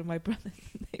 my dad and my brother.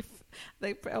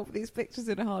 They put up these pictures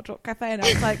in a Hard Rock Cafe and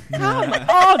I was like, come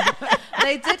on.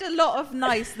 They did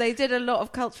a lot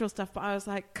of cultural stuff, but I was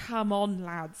like, come on,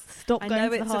 lads. Stop I going know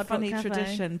to the it's Hard a funny Rock Cafe.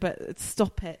 tradition, but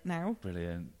stop it now.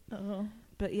 Brilliant. Oh.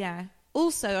 But yeah.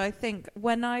 Also, I think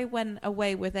when I went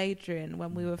away with Adrian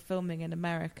when we were filming in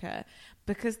America,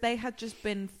 because they had just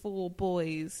been 4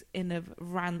 boys in a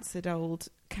rancid old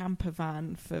camper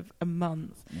van for a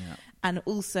month, Yeah. and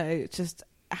also just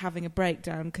having a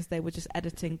breakdown because they were just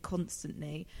editing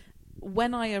constantly.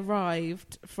 When I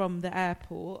arrived from the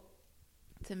airport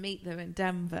to meet them in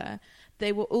Denver,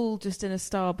 they were all just in a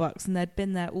Starbucks and they'd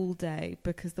been there all day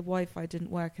because the Wi-Fi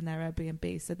didn't work in their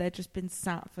Airbnb. So they'd just been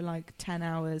sat for like 10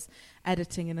 hours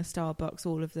editing in a Starbucks,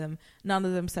 all of them. None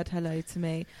of them said hello to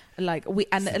me. It's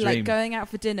the dream. Going out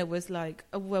for dinner was like,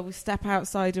 oh, well, we step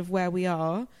outside of where we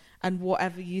are and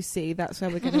whatever you see, that's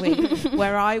where we're going to eat.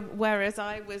 Whereas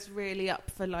I was really up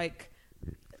for like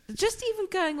just even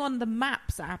going on the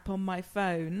Maps app on my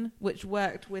phone, which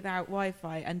worked without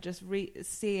Wi-Fi, and just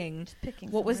seeing Picking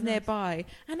what was somewhere nice. nearby.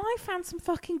 And I found some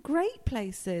fucking great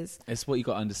places. It's what you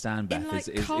got to understand, Beth. In, like,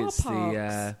 it's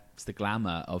car it's the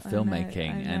glamour of I know,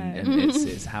 filmmaking, I and know.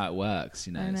 it's how it works.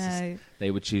 You know, I It's just, know. they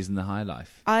were choosing the high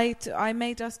life. I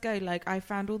made us go, like, I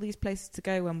found all these places to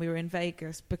go when we were in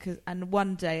Vegas and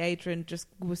one day Adrian just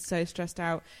was so stressed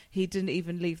out he didn't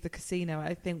even leave the casino.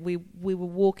 I think we were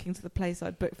walking to the place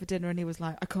I'd booked for dinner and he was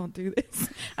like, I can't do this,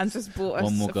 and just bought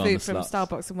One us more go on food the from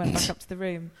slots. Starbucks and went back up to the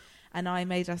room. And I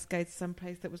made us go to some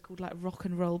place that was called like Rock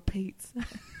and Roll Pete's.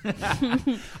 I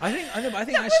think That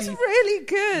actually was really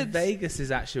good. Vegas is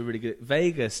actually really good.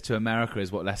 Vegas to America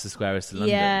is what Leicester Square is to London.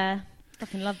 Yeah.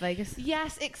 Fucking love Vegas.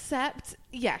 Yes, except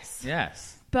yes.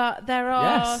 Yes. But there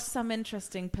are Yes. some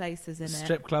interesting places in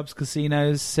Strip clubs,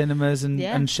 casinos, cinemas, and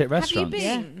Yeah. shit it. Have you restaurants.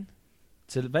 been?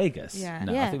 To Vegas? Yeah.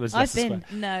 No, I Yeah, think it was I've Leicester been.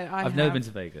 Square. No, I've never been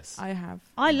to Vegas. I have.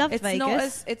 I loved It's Vegas. not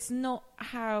as. It's not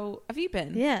how. Have you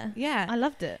been? Yeah. Yeah. I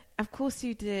loved it. Of course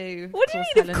you do. What do you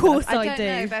mean, of Helen course does. I don't do?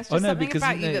 know. There's just Oh, no, something because,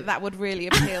 about you know- you that would really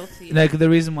appeal to you. No, 'cause the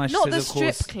reason why she Not says, the of strip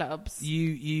course, clubs.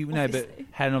 you know, but Obviously.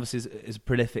 Helen obviously is a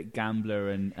prolific gambler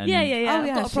and Yeah. Oh I've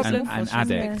yeah, got a she's problem. And awful. She's a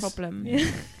big addict. problem.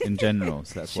 Yeah. in general,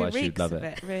 so that's She why she'd reeks love of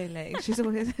it. it. Really, she's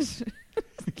always.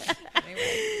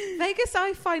 Anyway, Vegas,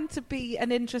 I find to be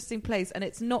an interesting place, and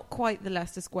it's not quite the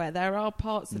Leicester Square. There are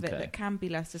parts of it Okay. that can be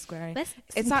Leicester Square. There's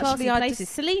It's some actually classy I places.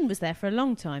 just- Celine was there for a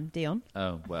long time, Dion.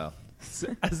 Oh well,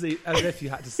 as if you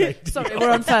had to say. Sorry, we're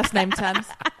on first name terms.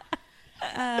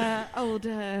 Old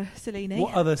Celine.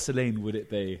 What other Celine would it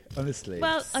be? Honestly,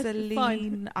 Well, Celine.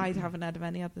 fine. I haven't heard of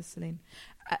any other Celine.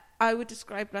 I would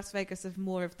describe Las Vegas as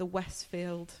more of the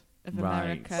Westfield of Right.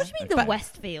 America. What do you mean Okay. the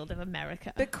Westfield of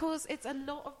America? Because it's a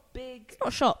lot of big. It's not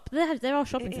a shop. There are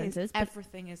shopping It is. centres. But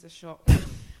Everything is a shop.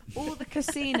 All the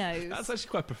casinos. that's actually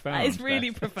quite profound. that is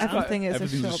really Beth. profound. Everything is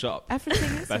Everything's a a shop. shop.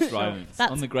 Everything is Best a shop. Rylance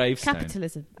That's on the gravestone.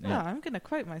 Capitalism. Oh, Yeah. I'm going to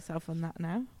quote myself on that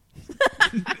now.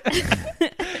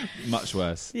 Much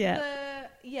worse.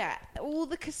 Yeah. All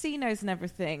the casinos and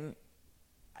everything.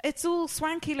 It's all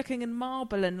swanky looking and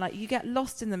marble, and like you get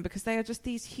lost in them because they are just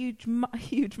these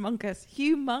humongous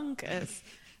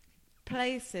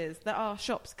places that are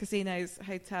shops, casinos,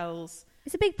 hotels.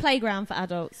 It's a big playground for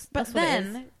adults. But That's what it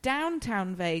is. then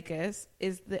downtown Vegas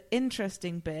is the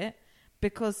interesting bit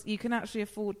because you can actually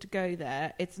afford to go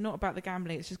there. It's not about the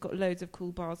gambling. It's just got loads of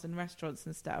cool bars and restaurants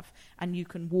and stuff, and you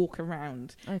can walk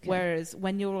around. Okay. Whereas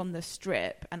when you're on the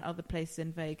Strip and other places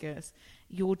in Vegas,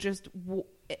 you're just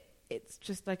it's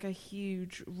just like a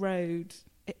huge road.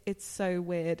 It's so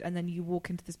weird, and then you walk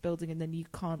into this building, and then you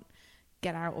can't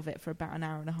get out of it for about an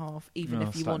hour and a half, even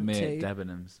if you want me to. at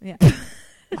Debenhams. Yeah.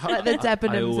 Like the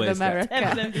Debenhams of America.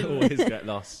 I always get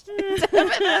lost.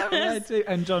 Yeah, I do.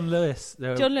 And John Lewis.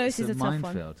 John Lewis is a a tough one.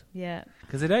 minefield Yeah.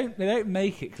 because they don't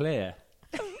make it clear.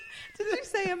 Did you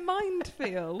say a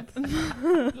minefield?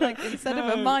 Like instead of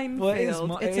a No. minefield,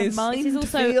 Well, it is mi- it's it a is- minefield. It is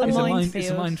also a It's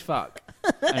minefield. a mind fuck.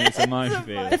 And it's a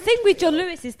minefield. The thing with John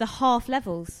Lewis is the half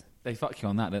levels. They fuck you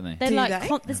on that, don't they? They're Do like they?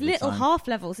 there's Every little time. half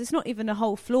levels. It's not even a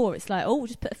whole floor. It's like, oh, we'll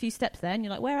just put a few steps there, and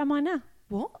you're like, where am I now?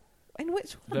 What? In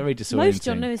which one? Very disorienting. Most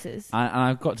John Lewis's. And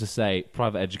I've got to say,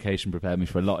 private education prepared me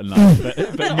for a lot in life,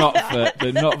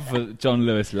 but not for John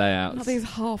Lewis layouts. Not these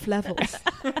half levels.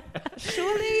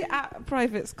 Surely at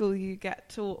private school you get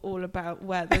taught all about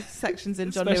where the sections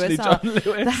in John Especially Lewis are. John Lewis.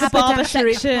 The barber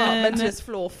haberdashery section. department is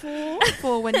floor 4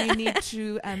 for when you need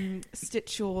to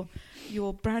stitch your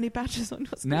brownie badges on your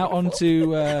school Now on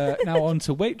uniform.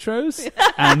 to Waitrose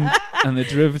and the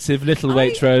derivative Little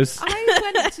Waitrose.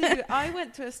 I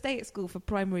went to a state school for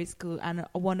primary school, and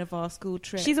one of our school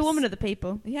trips. She's a woman of the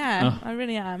people. Yeah, Oh. I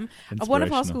really am. One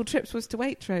of our Inspirational. school trips was to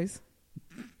Waitrose.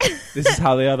 This is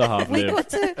how the other half We live. got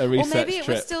to, A or research maybe it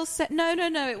trip. was still. No,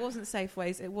 it wasn't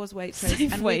Safeways. It was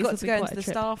Waitrose, and we Safeways got would to be go quite into a the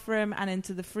trip. staff room and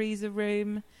into the freezer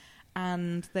room,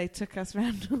 and they took us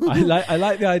around. I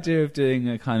like the idea of doing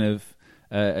a kind of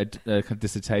a kind of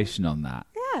dissertation on that.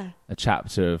 Yeah, A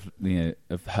chapter of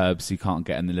of herbs you can't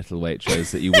get in the Little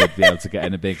Waitrose that you would be able to get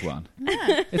in a big one.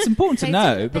 yeah. It's important to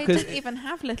know They because didn't even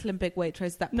have little and big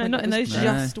Waitrose. That No, point. not It in was those days.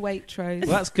 just Waitrose.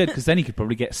 well, that's good because then you could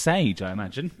probably get sage. I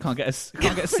imagine can't get sage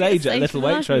at a sage Little for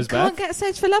love. Waitrose. Can't Beth. get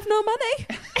sage for love nor money.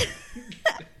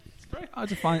 It's very hard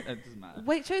to find. It doesn't matter.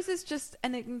 Waitrose is just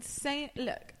an insane.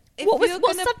 Look, if What you're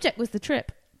what gonna- subject was the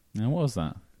trip? Now, what was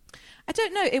that? I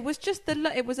don't know. It was just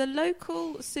it was a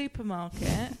local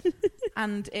supermarket,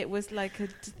 and it was like a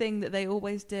thing that they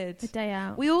always did. A day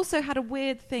out. We also had a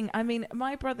weird thing. I mean,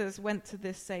 my brothers went to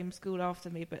this same school after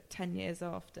me, but 10 years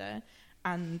after,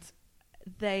 and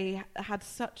they had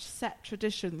such set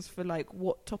traditions for like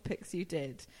what topics you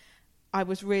did. I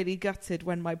was really gutted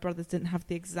when my brothers didn't have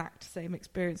the exact same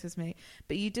experience as me.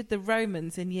 But you did the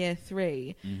Romans in year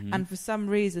 3, Mm-hmm. and for some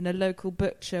reason, a local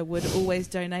butcher would always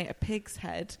donate a pig's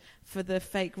head for the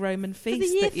fake Roman For the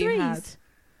feast year that you had. threes?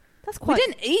 That's We quite.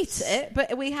 didn't eat it,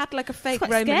 but we had like a fake quite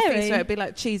Roman scary. feast where it'd be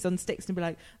like cheese on sticks, and it'd be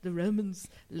like the Romans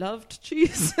loved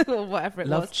cheese or whatever it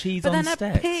Love was. cheese But on then a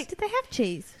sticks. pig. Did they have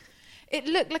cheese? It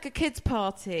looked like a kids'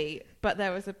 party, but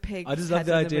there was a pig. I just love head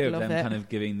the in idea of middle them it. kind of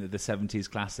giving the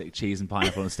 70s classic cheese and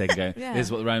pineapple on a stick and going, Yeah. this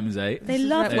is what the Romans ate. They This is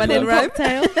loved when a in Rome.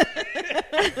 cocktail.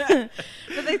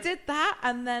 But they did that,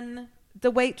 and then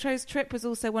The Waitrose trip was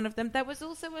also one of them. There was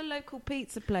also a local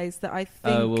pizza place that I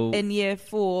think in year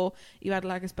 4 you had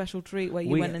like a special treat where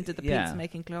you went and did the pizza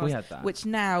making class. We had that. Which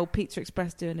now Pizza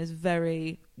Express doing is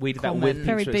very we did common. That with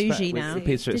Very Pizza bougie Express, now. with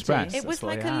Pizza Did Express. you? It was That's what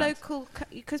like we a had. local,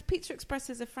 because Pizza Express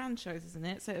is a franchise, isn't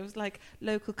it? So it was like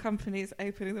local companies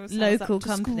opening themselves Local up to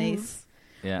companies. schools.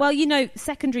 Yeah. Well, you know,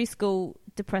 secondary school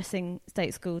depressing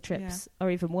state school trips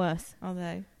are even worse. Are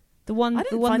they? The one I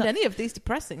didn't find any of these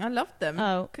depressing. I loved them.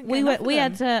 Oh, Couldn't get enough of we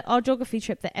them. had our geography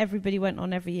trip that everybody went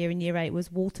on every year in year 8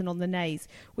 was Walton on the Naze,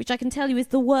 which I can tell you is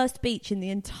the worst beach in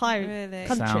the entire Really?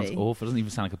 country. Sounds awful. It doesn't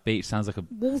even sound like a beach. Sounds like a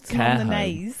Walton care on the home.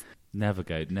 Naze. Never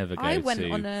go I went to.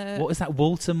 on a What is that?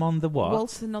 Walton on the what?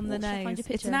 Walton on the Walton, find Naze.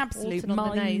 your It's an picture. absolute Walton on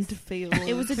the Naze. minefield.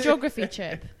 It was a geography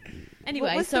trip. Anyway,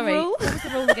 What was the sorry. rule? What was the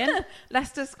rule again?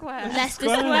 Leicester Square. Leicester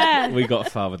Square. We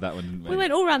got far with that one, didn't we? We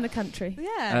went all around the country.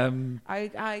 Yeah.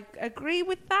 I agree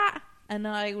with that, and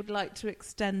I would like to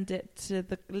extend it to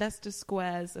the Leicester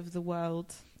Squares of the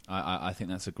world. I think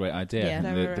that's a great idea. Yeah. I think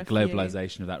There were the a few.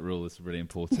 globalization of that rule is really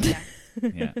important. Yeah.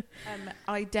 Yeah.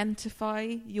 Identify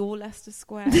your Leicester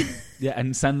Square. Yeah,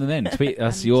 and send them in. Tweet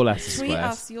us And your Leicester Tweet Squares.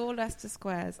 us your Leicester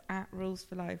Squares at Rules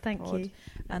for Life. Thank Pod, you.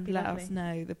 And be let lovely. us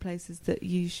know the places that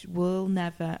you will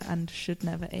never and should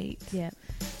never eat. Yeah.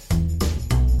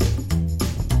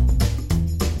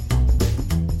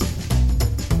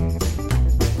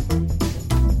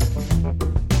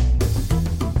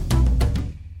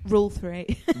 Rule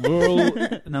 3. Rule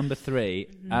number 3,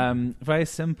 very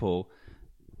simple.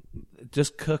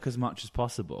 Just cook as much as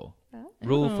possible.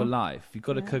 Rule for life. You've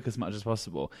got to cook as much as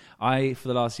possible. I, for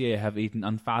the last year, have eaten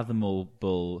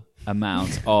unfathomable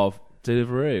amounts of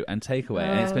Deliveroo and takeaway,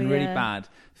 and it's been really bad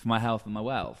for my health and my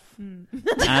wealth.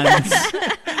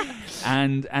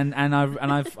 And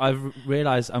I've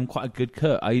realised I'm quite a good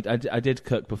cook. I did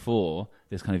cook before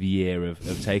this kind of year of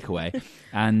takeaway,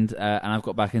 and I've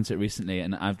got back into it recently,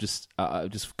 and I've just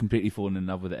completely fallen in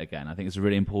love with it again. I think it's a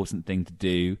really important thing to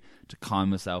do to calm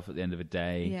myself at the end of a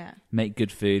day. Yeah. Make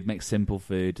good food, make simple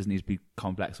food. Doesn't need to be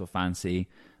complex or fancy.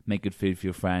 Make good food for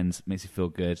your friends. Makes you feel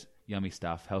good. Yummy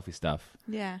stuff, healthy stuff.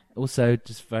 Yeah. Also,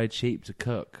 just very cheap to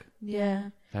cook. Yeah.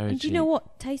 Very And cheap. do you know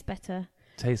what tastes better?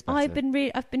 Tastes better. I've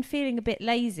been feeling a bit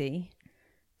lazy.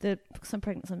 Because I'm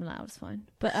pregnant, so I'm allowed. It's fine.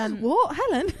 But What,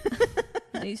 Helen?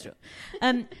 no, you're sure.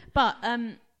 And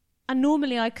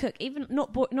normally I cook even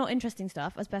not interesting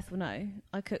stuff, as Beth will know.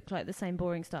 I cook like the same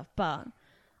boring stuff. But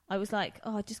I was like,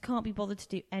 I just can't be bothered to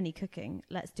do any cooking.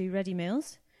 Let's do ready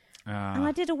meals. And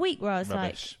I did a week where I was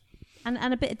rubbish. like,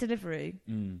 and a bit of Deliveroo.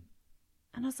 Mm.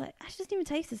 And I was like, actually, doesn't even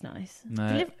taste as nice.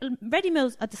 No. Ready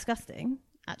meals are disgusting,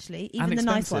 actually, even And the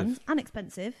nice expensive. ones, and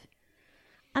expensive.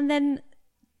 And then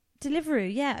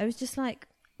Deliveroo, I was just like,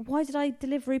 why did I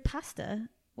Deliveroo pasta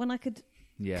when I could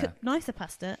cook nicer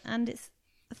pasta and it's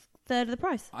a third of the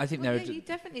price? I think Well, you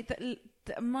definitely.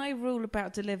 My rule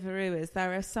about Deliveroo is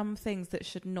there are some things that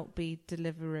should not be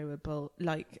Deliverooable.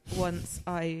 Like once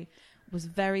I was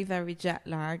very, very jet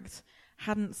lagged,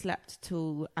 hadn't slept at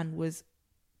all, and was.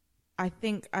 I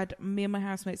think me and my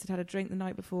housemates had a drink the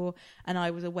night before, and I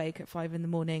was awake at 5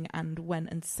 a.m. and went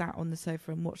and sat on the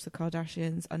sofa and watched the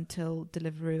Kardashians until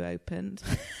Deliveroo opened,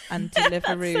 and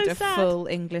Deliverooed so a sad. full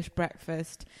English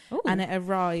breakfast, Ooh. and it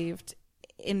arrived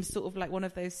in sort of like one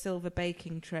of those silver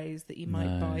baking trays that you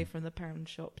might buy from the pound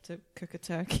shop to cook a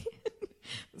turkey.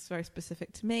 That's very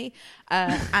specific to me,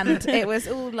 and it was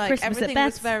all like Christmas at everything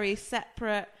was Beth's. very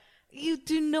separate. You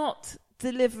do not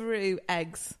Deliveroo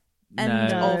eggs. No.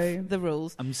 End No. of the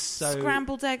rules. I'm so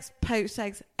Scrambled eggs, poached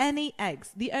eggs, any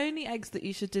eggs. The only eggs that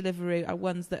you should Deliveroo are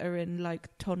ones that are in like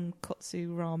tonkotsu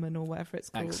ramen or whatever it's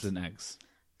called. excellent eggs.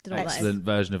 Don't know what that is. Excellent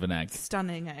version of an egg.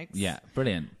 Stunning eggs. Yeah,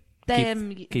 brilliant.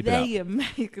 Them keep it up.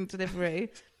 you can Deliveroo.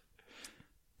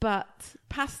 But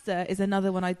pasta is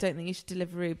another one I don't think you should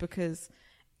Deliveroo because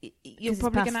you're it's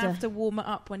probably going to pasta. have to warm it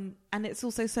up and it's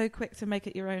also so quick to make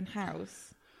at your own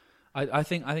house. I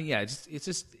think yeah, it's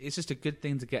just a good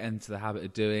thing to get into the habit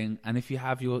of doing. And if you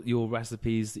have your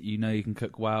recipes that you know you can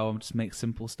cook well, just make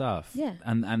simple stuff. Yeah.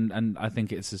 And I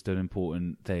think it's just an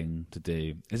important thing to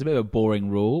do. It's a bit of a boring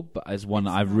rule, but it's one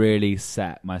that I've not. really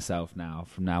set myself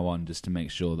from now on, just to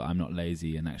make sure that I'm not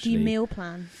lazy and Do actually. you meal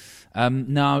plan?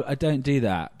 No, I don't do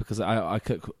that because I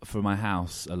cook for my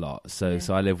house a lot. So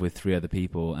I live with 3 other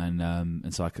people,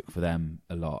 and so I cook for them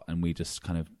a lot, and we just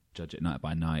kind of judge it night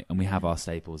by night, and we have our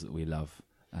staples that we love,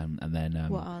 and then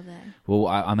What are they? well,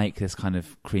 I make this kind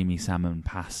of creamy salmon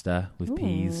pasta with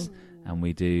peas, and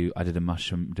I did a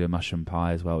mushroom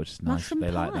pie as well, which is nice. Mushroom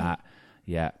They like pie? that.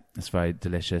 Yeah, it's very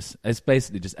delicious. It's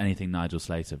basically just anything Nigel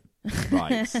Slater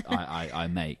writes, I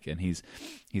make, and he's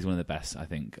one of the best, I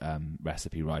think,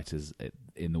 recipe writers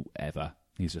ever.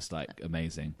 He's just like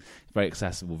amazing, very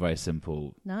accessible, very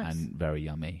simple, Nice. and very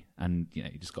yummy. And you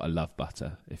just got to love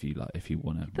butter if you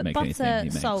want to Put make anything butter, he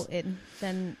makes. salt in,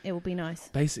 then it will be nice.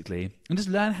 Basically, and just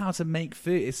learn how to make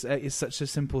food. It's such a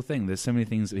simple thing. There's so many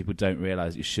things that people don't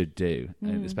realize you should do,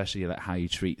 especially like how you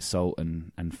treat salt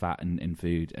and fat in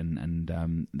food, and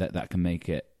that can make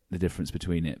it the difference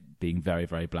between it being very,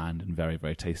 very bland and very,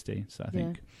 very tasty. So I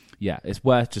think, it's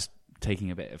worth just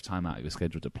taking a bit of time out of your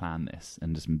schedule to plan this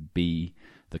and just be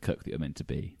the cook that you're meant to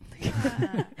be.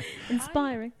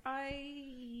 Inspiring.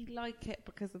 I like it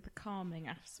because of the calming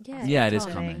aspect. Yeah, it is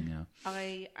calming.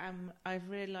 calming. I've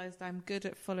realised I'm good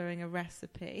at following a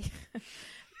recipe.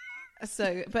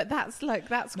 But that's quite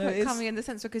calming in the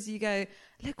sense because you go,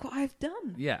 look what I've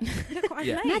done. Yeah, Look what I've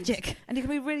made. Magic. And you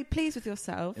can be really pleased with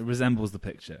yourself. It resembles the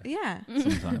picture. Yeah.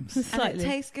 Sometimes. And Slightly. it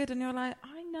tastes good, and you're like,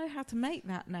 I know how to make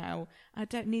that now. I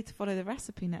don't need to follow the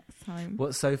recipe next time.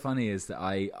 What's so funny is that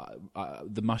I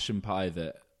the mushroom pie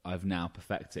that I've now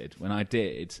perfected, when I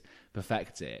did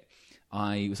perfect it,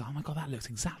 I was like, oh my God, that looks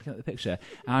exactly like the picture.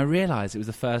 And I realised it was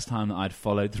the first time that I'd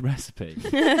followed the recipe.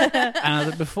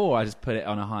 And before, I just put it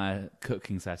on a higher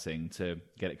cooking setting to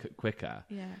get it cooked quicker.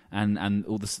 Yeah. And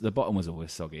all the bottom was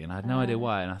always soggy, and I had no idea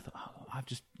why. And I thought, I've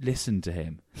just listened to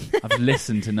him. I've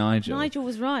listened to Nigel. Nigel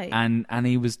was right. And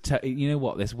he was, you know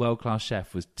what? This world-class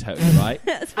chef was totally right.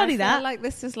 It's funny I that. feel like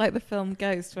this is like the film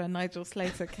Ghost, where Nigel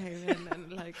Slater came in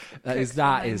and like. That is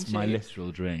cooked my Angie.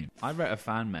 literal dream. I wrote a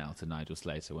fan mail to Nigel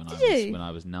Slater when you?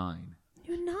 I was 9.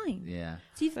 You were 9. Yeah,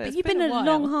 So So it's you've been been a a while.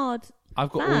 long, hard. I've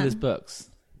got all Fan. his books.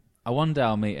 One day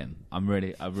I'll meet him. I'm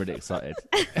really excited.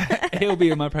 He'll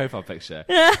be in my profile picture.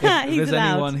 If He's there's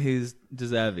allowed. anyone who's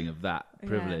deserving of that Yeah.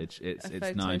 privilege, it's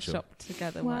Nigel. Photoshopped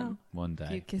together Wow. One one.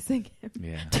 You day, kissing him.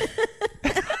 yeah.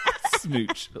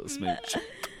 Little smooch.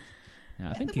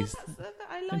 Yeah, I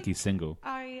think he's single.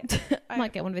 I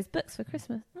Might get one of his books for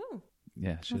Christmas. Oh,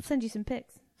 Yeah, I'll should send you some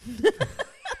pics.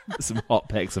 some hot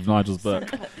pics of Nigel's book.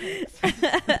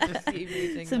 Just you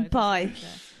reading Some Nigel pie. Slater.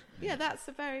 Yeah, that's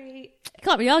a very You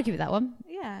can't really argue with that one.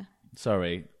 yeah.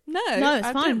 Sorry, No, it's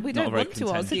I fine. don't- We Not a don't very want to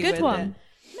contentious- argue It's a good with one. it.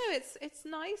 No, it's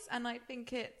nice, and I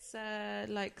think it's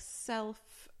like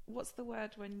what's the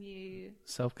word when you?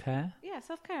 self-care. Yeah,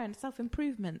 self-care and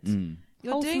self-improvement. Mm.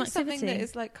 You're Wholesome doing something that activity.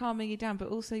 is like calming you down, but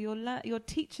also you're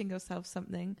teaching yourself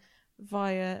something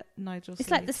via Nigel. It's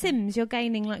like The Slater. Sims. You're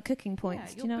gaining like cooking Yeah,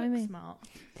 points. Do you're you know what I book mean? Smart.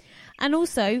 And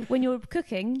also, when you're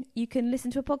cooking, you can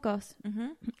listen to a podcast.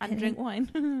 And drink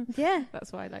wine. Yeah.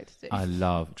 That's what I like to do. I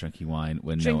love drinking wine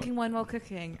when Drinking wine while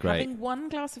cooking. Great. Having one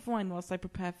glass of wine whilst I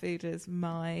prepare food is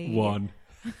my one.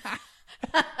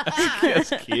 That's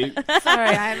cute. Sorry,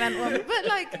 I meant one,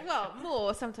 but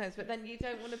more sometimes. But then you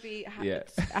don't want to be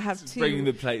have two. Bringing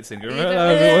the plates in. You Go, don't "Hello,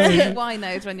 want everyone." two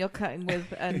winos when you're cutting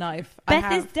with a knife.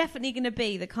 Beth is definitely going to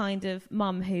be the kind of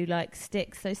mum who like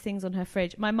sticks those things on her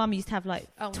fridge. My mum used to have like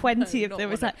 20 of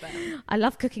them. It's like, I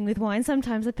love cooking with wine.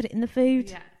 Sometimes I put it in the food.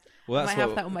 Yeah. Well, I that's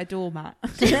have that on my doormat.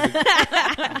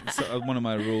 so, one of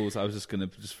my rules. I was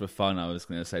just for fun. I was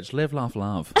gonna say, just live, laugh,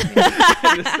 love.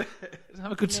 Just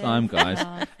have a good time, guys.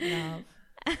 Love.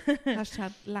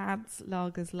 Hashtag lads,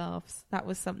 lagers, laughs. That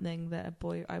was something that a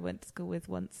boy I went to school with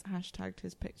once hashtagged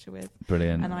his picture with,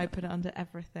 Brilliant. and I put it under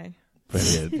everything.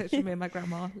 Brilliant. Picture of me and my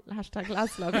grandma. Hashtag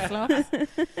lads, lagers, laughs.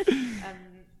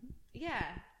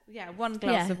 One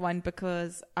glass Yeah. of wine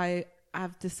because I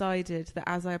have decided that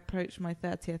as I approach my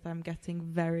 30th, I'm getting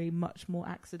very much more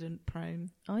accident prone.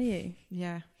 Are you?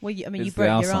 Yeah. Well, you It's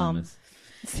broke the your arm. Alzheimer's.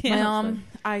 My arm.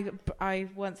 I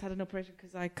once had an operation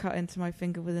because I cut into my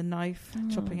finger with a knife,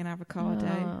 chopping an avocado.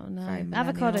 Oh, no. Very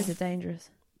Avocados millennial. are dangerous.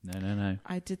 No.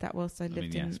 I did that whilst I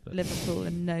lived yes, in but- Liverpool,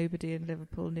 and nobody in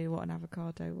Liverpool knew what an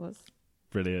avocado was.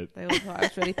 Brilliant. They all thought I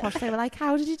was really posh. They were like,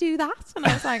 "How did you do that?" And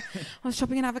I was like, "I was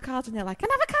chopping an avocado." And they're like, "An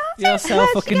avocado? You're so Where'd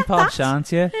you fucking get posh, that?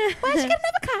 aren't you? Where'd you get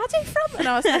an avocado from?" And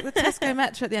I was like, "The Tesco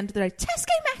Metro at the end of the day.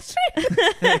 Tesco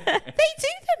Metro. They do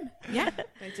them. Yeah,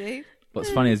 they do." What's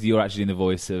funny is you're actually in the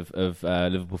voice of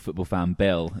Liverpool football fan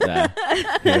Bill there,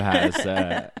 who has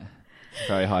a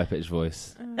very high pitched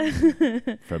voice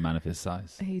for a man of his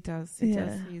size. He does. He Yeah.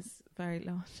 does. He's very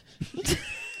large.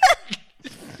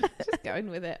 Just going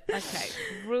with it. Okay.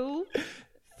 Rule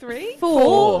 3?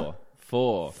 Four.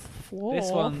 Four.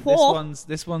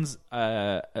 This one's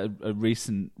a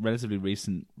relatively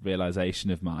recent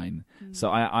realization of mine.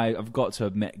 So I've got to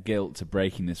admit guilt to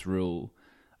breaking this rule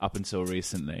up until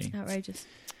recently. Outrageous.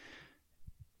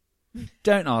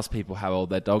 Don't ask people how old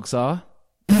their dogs are.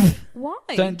 Why?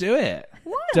 Don't do it.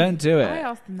 Why? Don't do it. I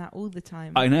ask them that all the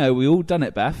time. I know, we all done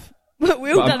it, Beth.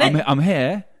 We all done it. I'm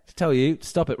here to tell you to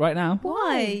stop it right now.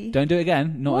 Why? Don't do it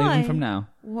again. Not Why? even from now.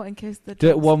 What, in case Do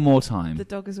it one more time. the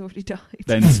dog has already died?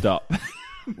 Then stop.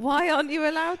 Why aren't you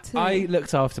allowed to? I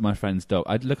looked after my friend's dog.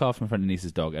 I look after my friend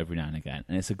Anissa's dog every now and again,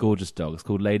 and it's a gorgeous dog. It's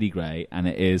called Lady Grey, and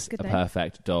it is Good a name.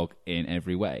 perfect dog in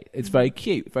every way. It's very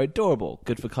cute, very adorable,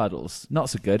 good for cuddles, not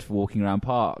so good for walking around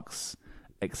parks,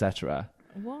 etc.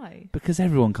 Why? Because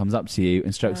everyone comes up to you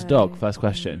and strokes a dog. First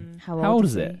question: How How old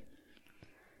is he? it?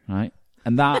 Right,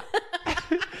 and that.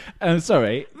 I'm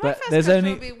sorry, My but first there's question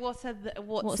only. would be what's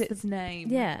What's its name?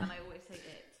 Yeah. And I always say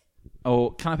it.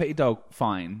 Oh, can I pet your dog?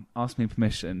 Fine. Ask me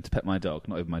permission to pet my dog.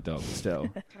 Not even my dog. Still.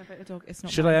 Can I pet the dog? It's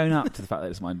not. Should mine. I own up to the fact that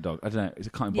it's my dog? I don't know.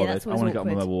 I can't be Yeah, bothered. that's I always want to get on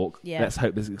with my awkward. walk. Yeah. Let's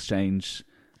hope this exchange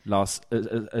lasts.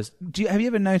 Have you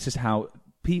ever noticed how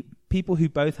people who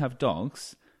both have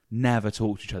dogs never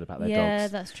talk to each other about their Yeah,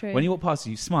 dogs? that's true. When you walk past,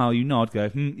 you smile, you nod, go,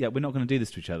 yeah, we're not going to do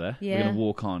this to each other. We're Yeah. going to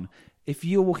walk on. If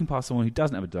you're walking past someone who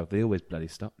doesn't have a dog, they always bloody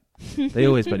stop. They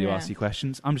always bloody Yeah. ask you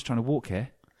questions. I'm just trying to walk here.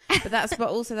 But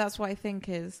also that's what I think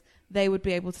is they would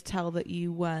be able to tell that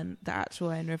you weren't the actual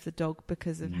owner of the dog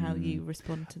because of how you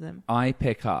respond to them. I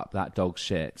pick up that dog's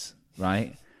shit,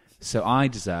 right? So I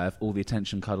deserve all the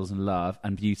attention, cuddles, and love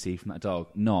and beauty from that dog,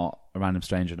 not a random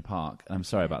stranger in a park. And I'm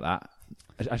sorry about that.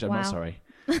 Actually, I'm not Wow. sorry.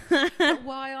 But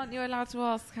why aren't you allowed to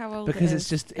ask how old Because it it's is?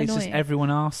 just Annoying.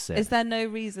 everyone asks it. Is there no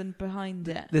reason behind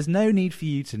it? There's no need for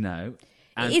you to know.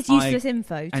 And It is useless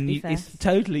info, to and be you, fair. it's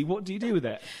totally. What do you do with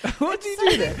it? What do you do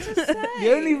with it?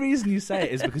 The only reason you say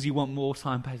it is because you want more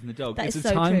time petting the dog. That It's is a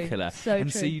so time true. killer, So and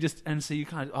true. so you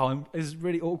kind of it's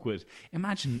really awkward.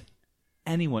 Imagine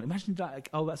like,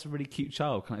 oh, that's a really cute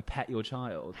child. Can I pet your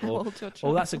child? How old's your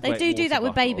child? Oh, that's a They great do that water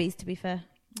with bottle. babies, to be fair.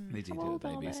 They do How do it old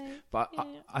with are babies, they? but Yeah.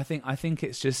 I think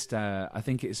it's just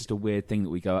a weird thing that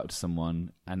we go up to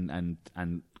someone and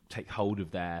take hold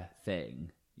of their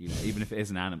thing, even if it is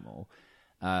an animal,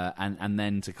 and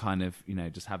then to kind of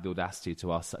just have the audacity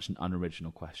to ask such an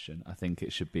unoriginal question. I think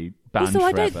it should be banned Also, forever.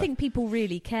 I don't think people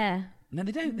really care. No,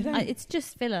 they don't. They don't. It's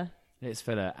just filler. It's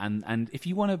filler, and if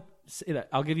you want to,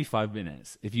 I'll give you 5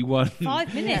 minutes. If you want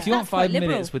 5 minutes. if you want That's quite 5 liberal.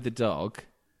 minutes with the dog,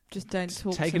 Just don't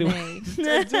talk take to it me. away.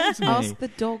 Don't talk to me. Ask the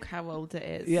dog how old it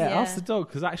is. Yeah, Yeah. ask the dog,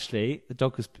 because actually the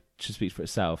dog should speak for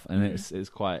itself, and it's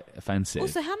quite offensive.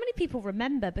 Also, how many people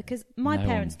remember? Because my No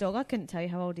parents' dog, I couldn't tell you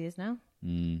how old he is now.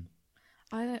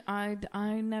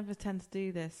 I never tend to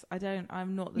do this.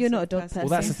 I'm not the You're sort not a of dog person person. Well,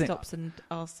 that's who the thing. stops and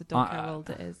asks the dog how old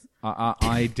it is.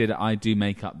 I do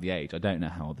make up the age. I don't know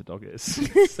how old the dog is.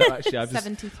 So actually,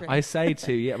 73. I say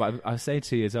 2 years, but I say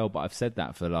 2 years old, but I've said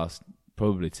that for the last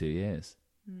probably 2 years.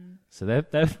 So they're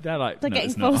like They're no, getting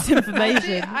it's not. false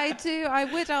information. I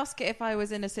would ask it if I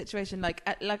was in a situation like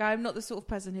I'm not the sort of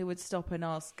person who would stop and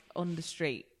ask on the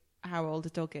street how old a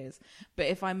dog is. But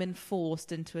if I'm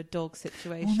enforced into a dog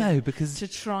situation, Well, no, because to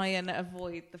try and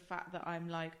avoid the fact that I'm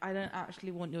like, I don't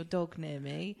actually want your dog near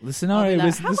me. the scenario I'll be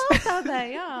is like, how old are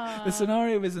they? Ah. the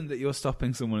scenario isn't that you're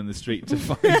stopping someone in the street to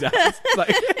find out. It's like,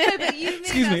 No, but you mean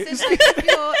Excuse me. that's like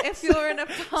if you're in a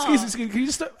park. excuse me, can you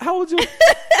just stop? How old's your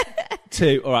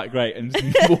 2? All right, great, and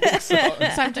just walks on.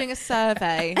 So I'm doing a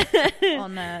survey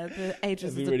on the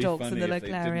ages It'd be of the really dogs in funny the if local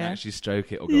they didn't area. actually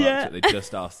stroke it or go up to it. They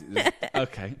just asked it.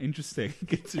 Okay, interesting.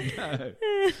 Good to know.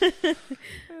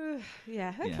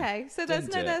 Yeah. Yeah. Okay. So Don't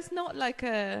do it. there's not like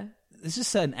a. There's just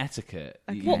certain etiquette.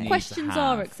 that Okay. you What need questions to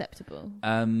are have. acceptable?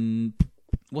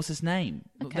 What's his name?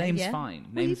 Okay, Name's yeah. fine.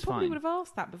 Well, you Name's probably fine. would have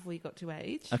asked that before you got to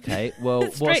age. Okay. Well,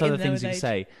 Straight what's in other there things with you can age.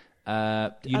 say? You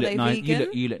Are look they nice. vegan?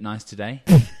 You look nice today.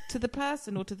 To the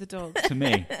person or to the dog? To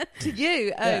me. To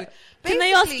you. Oh. Yeah. Can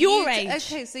they ask Basically, your you- age?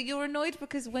 Okay, so you're annoyed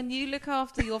because when you look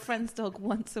after your friend's dog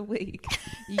once a week,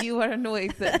 you are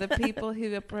annoyed that the people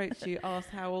who approach you ask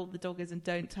how old the dog is and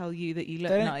don't tell you that you look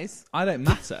Don't- nice. I don't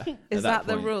matter. Is at that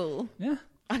the point. rule? Yeah.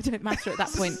 I don't matter at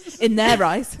that point in their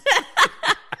eyes.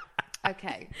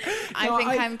 Okay, I No, think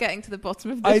I- I'm getting to the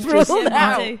bottom of I this rule just,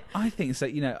 now. I think so.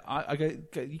 You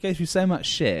go through so much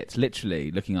shit, literally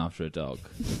looking after a dog.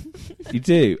 You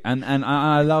do, and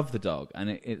I love the dog, and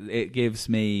it gives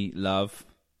me love.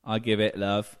 I give it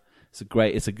love.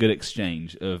 It's a good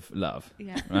exchange of love,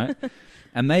 Yeah. right?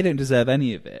 And they don't deserve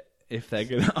any of it if they're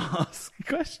going to ask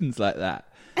questions like that.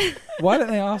 Why don't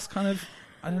they ask kind of,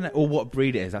 I don't know, or what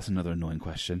breed it is? That's another annoying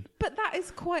question. But that is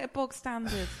quite a bog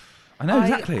standard. I know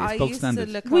exactly. It's I bog used standard.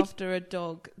 to look after a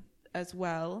dog as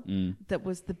well Mm. that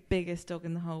was the biggest dog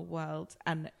in the whole world,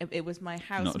 and it was my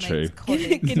housemate's true.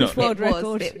 colleague. Guinness World It was,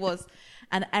 Record. It was,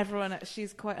 and everyone.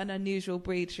 She's quite an unusual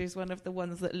breed. She's one of the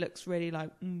ones that looks really like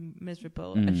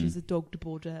miserable, and she's a dog de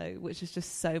Bordeaux, which is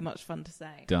just so much fun to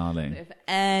say. Darling. If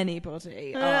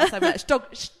anybody asks so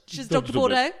much, she's dog de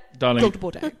Bordeaux. Darling. Dog de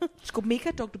Bordeaux. She's called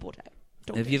Mika, dog de Bordeaux.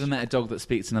 Dog Have you ever met a dog that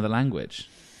speaks another language?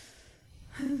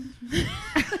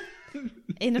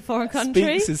 In a foreign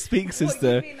country. Speaks is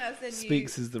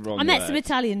the wrong I met word. some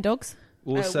Italian dogs.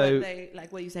 Also,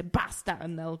 where you say basta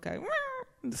and they'll go.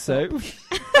 so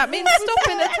That means stop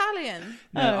in Italian.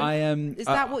 no, Oh. Is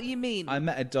that what you mean? I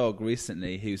met a dog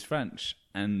recently who's French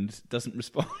and doesn't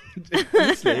respond.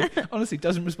 honestly,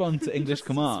 doesn't respond to English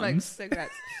commands. Smokes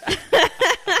cigarettes.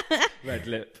 Red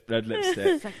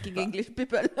lipstick. Fucking English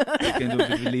people. Can you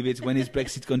believe it? When is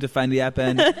Brexit going to finally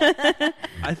happen?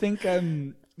 I think,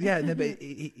 but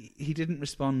he didn't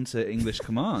respond to English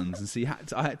commands, and so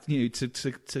I had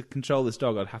to control this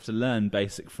dog, I'd have to learn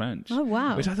basic French. Oh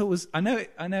wow! Which I thought was, I know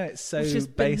it's so Which is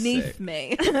basic. beneath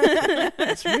me.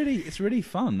 It's really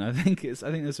fun. I think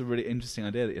that's a really interesting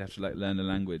idea that you have to like learn a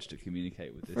language to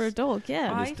communicate with this. For a dog,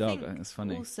 yeah. This dog, I think it's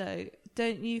funny. Also,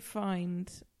 don't you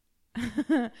find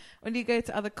when you go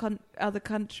to other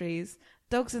countries,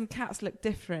 dogs and cats look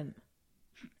different?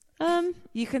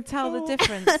 You can tell the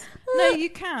difference. No, you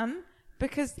can,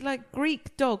 because like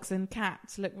Greek dogs and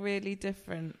cats look really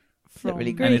different from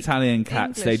really And Greek. Italian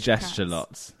cats, they English gesture cats.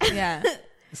 lots. Yeah.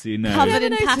 So you know. Covered Never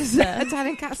in noticed pasta. that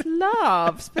Italian cats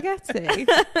love spaghetti.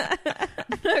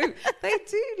 No, they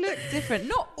do look different.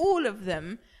 Not all of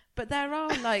them, but there are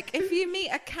like, if you meet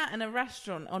a cat in a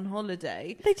restaurant on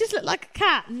holiday, They just look like a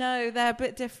cat. no, they're a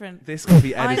bit different. This could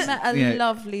be I edited. met a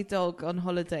lovely dog on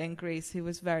holiday in Greece who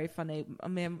was very funny. I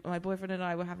mean, my boyfriend and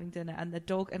I were having dinner, and the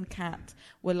dog and cat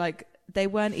were like, they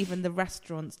weren't even the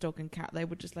restaurant's dog and cat. They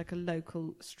were just like a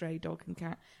local stray dog and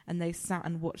cat, and they sat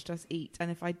and watched us eat. And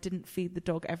if I didn't feed the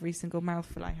dog every single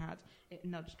mouthful I had, it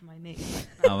nudged my knee.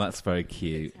 Oh, that's very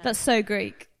cute. That's so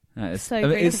Greek. That is, So I mean,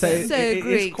 Greek. it's So it's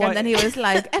Greek, quite- and then he was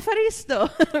like "Efaristo,"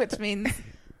 which means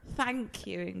thank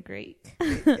you in Greek.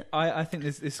 I think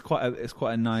this is quite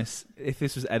a nice. If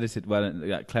this was edited well,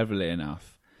 like, cleverly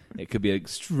enough, it could be an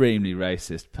extremely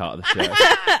racist part of the show.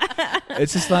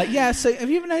 It's just like, yeah. So have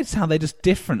you ever noticed how they're just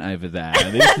different over there?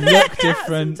 They just look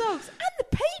different. Cats and dogs and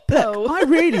the people. Look, I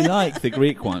really like the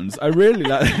Greek ones. I really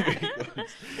like the Greek ones.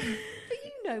 But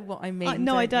you know what I mean.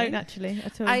 No, I don't don't you? actually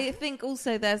at all. I think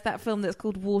also there's that film that's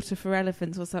called Water for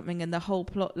Elephants or something, and the whole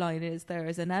plot line is there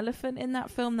is an elephant in that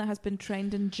film that has been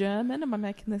trained in German. Am I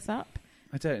making this up?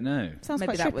 I don't know. Sounds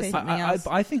maybe quite that was trippy. something else.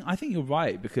 I think you're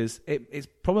right, because it's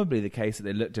probably the case that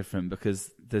they look different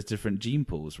because there's different gene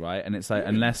pools, right? And it's like,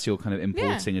 unless you're kind of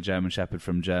importing a German Shepherd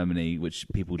from Germany, which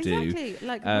people do. Exactly.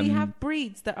 Like we have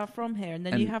breeds that are from here, and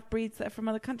then you have breeds that are from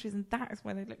other countries, and that is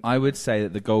why they look. I would say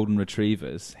that the golden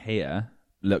retrievers here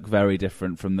look very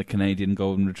different from the Canadian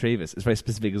golden retrievers. It's a very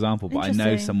specific example, but I know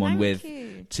Interesting. someone Thank with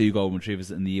you. 2 golden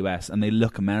retrievers in the US, and they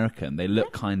look American. They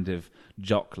look kind of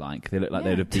jock-like. They look like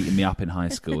they'd have beaten me up in high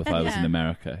school if I was in Yeah.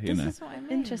 America. You This know, is what I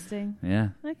mean. Interesting. yeah.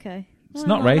 Okay. It's Well,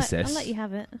 not I'll racist. I'll let you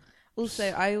have it. Also,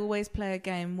 I always play a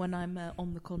game when I'm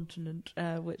on the continent,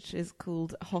 which is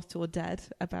called Hot or Dead,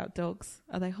 about dogs.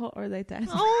 Are they hot or are they dead?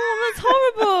 Oh, that's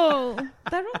horrible.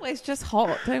 They're always just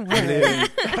hot, don't worry.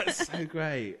 Brilliant. That's so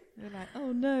great. You're like,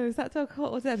 oh no, is that dog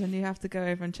hot or dead? And you have to go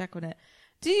over and check on it.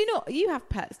 Do you not? You have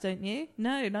pets, don't you?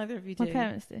 No, neither of you do. My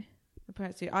parents do. My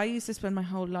parents do. I used to spend my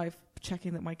whole life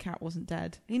checking that my cat wasn't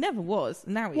dead. He never was.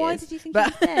 Now he Why is. did you think But-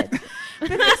 he was dead?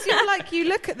 Because you're like, you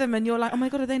look at them and you're like, oh my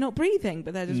god, are they not breathing?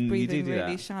 But they're just You breathing do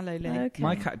really that. shallowly. Okay.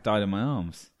 My cat died in my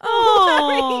arms.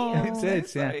 Oh, It did, yeah.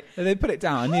 sorry. They put it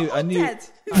down. I knew. Dead.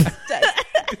 Dead.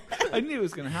 I knew it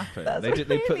was going to happen. That's They did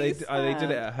really it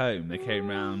sad. at home. They came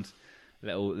round,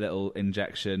 little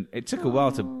injection. It took a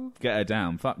while to get her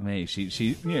down. Fuck me. She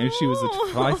was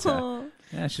a fighter.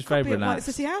 Yeah, she's very Be at White relaxed.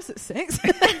 City House at 6.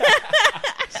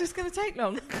 It's just going to take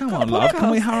long. Come on, love. Can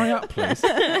we hurry up, please?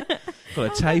 Got a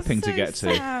taping to get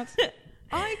to. Sad.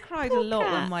 I cried Poor a lot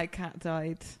cat. when my cat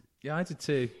died. Yeah, I did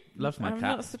too. Loved my I'm cat.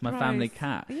 not It's my family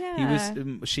surprised. cat.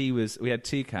 Yeah. We had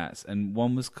 2 cats, and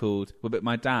one was called. Well, but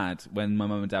my dad, when my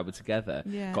mum and dad were together,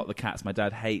 Yeah. got the cats. My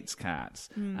dad hates cats,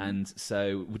 and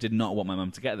so we did not want my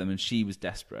mum to get them, and she was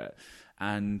desperate,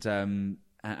 and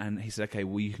he said, okay,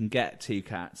 well, you can get 2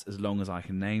 cats as long as I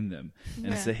can name them. And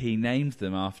Yeah. so he named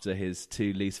them after his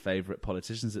 2 least favourite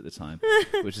politicians at the time,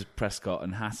 which is Prescott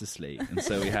and Hattersley. And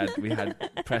so we had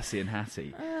Pressy and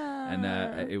Hattie. And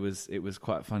it was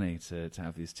quite funny to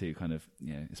have these 2 kind of,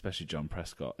 especially John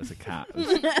Prescott as a cat.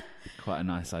 It was quite a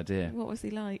nice idea. What was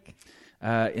he like?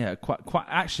 Yeah, quite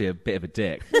actually a bit of a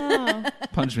dick. Oh.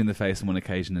 Punched me in the face on one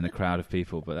occasion in a crowd of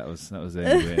people, but that was the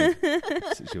only weird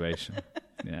situation.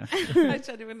 Yeah. I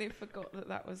genuinely forgot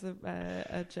that was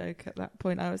a joke at that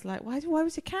point. I was like, why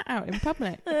was your cat out in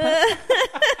public?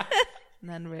 And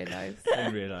then realised.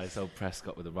 Old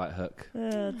Prescott with the right hook.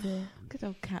 Oh dear. Good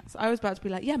old cats. I was about to be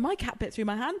like, yeah, my cat bit through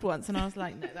my hand once, and I was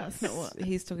like, no, that's not what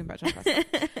he's talking about. John Prescott.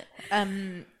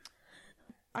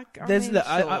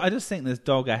 I just think there's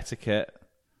dog etiquette.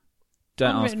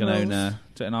 Don't ask an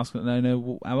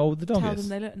owner how old the dog Tell is. them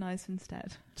they look nice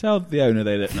instead. Tell the owner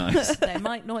they look nice. They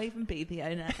might not even be the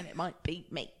owner, and it might be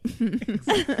me.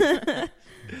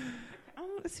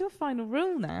 It's your final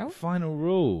rule now. Final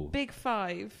rule. Big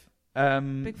five.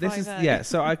 This is five-0.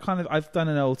 So I've done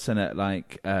an alternate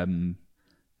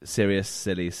serious,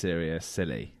 silly so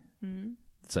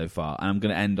far, and I'm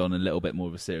going to end on a little bit more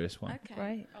of a serious one. Okay.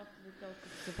 Right. After the dog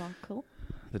debacle.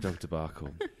 The dog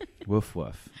debacle. Woof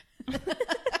woof. That's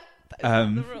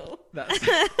not the rule.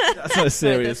 That's not a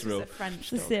serious rule. A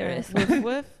French It's dog. serious. Woof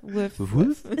woof Woof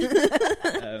woof.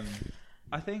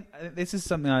 I think this is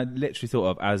something I literally thought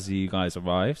of as you guys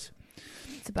arrived.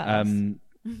 It's about us.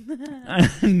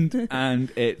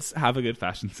 And it's have a good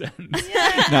fashion sense.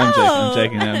 Yeah. No, I'm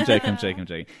joking.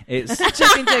 It's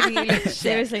joking. You look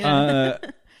Seriously. no,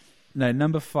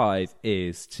 number 5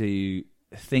 is to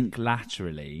think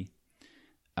laterally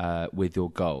with your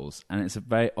goals, and it's a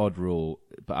very odd rule,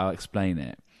 but I'll explain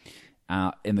it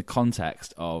in the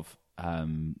context of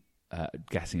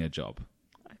getting a job.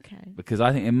 Okay. Because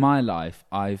I think in my life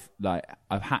I've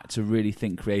had to really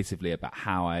think creatively about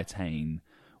how I attain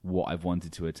what I've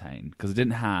wanted to attain, because I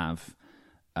didn't have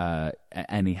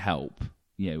any help,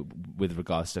 with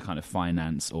regards to kind of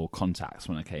finance or contacts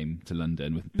when I came to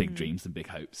London with big dreams and big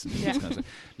hopes, and just kind of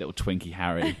little Twinkie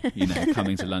Harry,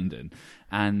 coming to London,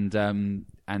 and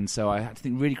so I had to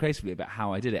think really creatively about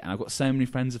how I did it. And I've got so many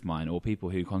friends of mine or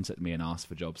people who contact me and ask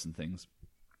for jobs and things,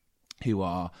 who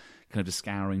are kind of just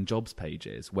scouring jobs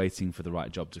pages, waiting for the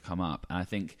right job to come up. And I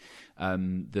think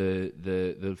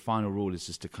the final rule is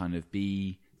just to kind of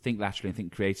think laterally and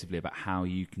think creatively about how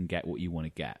you can get what you want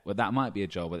to get. Well, that might be a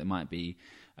job, but it might be,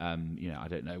 I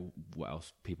don't know what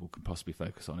else people can possibly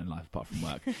focus on in life apart from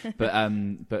work.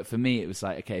 But for me, it was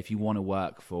like, okay, if you want to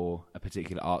work for a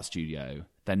particular art studio,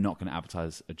 they're not going to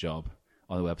advertise a job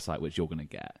on the website, which you're going to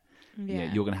get.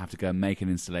 Yeah. You're going to have to go and make an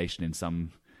installation in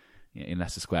some, in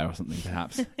Leicester Square or something,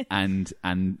 perhaps, and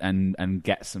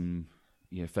get some,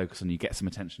 focus on you, get some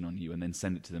attention on you, and then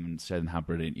send it to them and show them how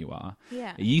brilliant you are.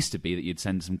 Yeah. It used to be that you'd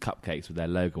send some cupcakes with their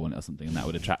logo on it or something, and that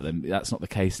would attract them. That's not the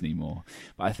case anymore.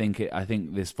 But I think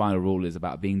this final rule is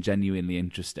about being genuinely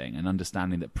interesting and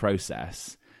understanding that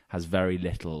process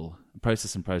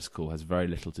and protocol has very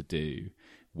little to do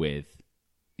with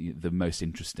the most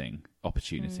interesting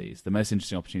opportunities. The most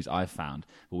interesting opportunities I've found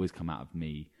have always come out of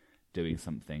me doing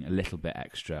something a little bit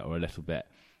extra or a little bit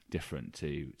different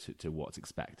to what's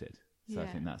expected. So I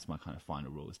think that's my kind of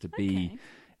final rule, is to be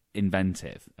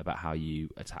inventive about how you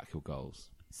attack your goals.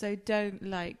 So don't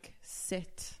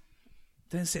sit.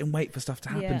 Don't sit and wait for stuff to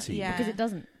happen to you. Yeah. Because it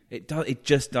doesn't. It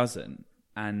just doesn't.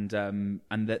 And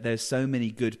there's so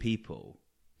many good people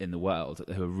in the world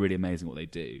who are really amazing at what they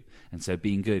do. And so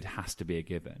being good has to be a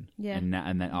given. Yeah. And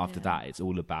then after that, it's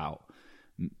all about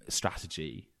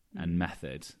strategy and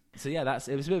method. So yeah,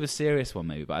 it was a bit of a serious one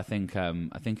maybe, but I think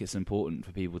it's important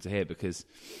for people to hear, because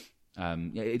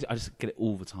I just get it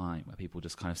all the time where people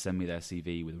just kind of send me their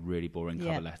CV with a really boring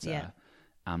cover letter. Yeah.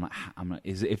 I'm like,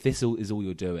 if this is all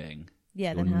you're doing,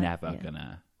 you're never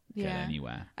gonna get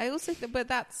anywhere. I also think, but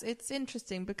it's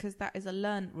interesting because that is a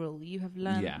learned rule. You have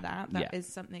learned that is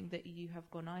something that you have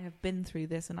gone, I have been through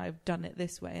this and I've done it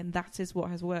this way, and that is what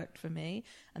has worked for me,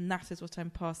 and that is what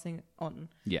I'm passing on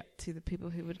to the people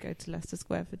who would go to Leicester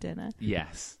Square for dinner.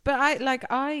 Yes. But I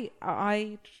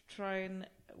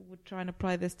would try and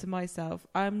apply this to myself.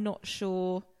 I'm not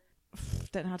sure,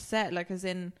 don't know how to say it, as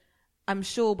in, I'm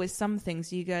sure with some things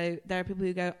there are people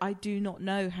who go, I do not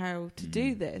know how to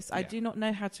do this. I do not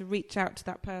know how to reach out to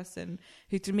that person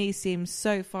who to me seems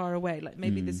so far away.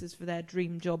 Maybe this is for their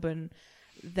dream job and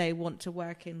they want to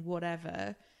work in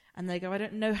whatever. And they go, I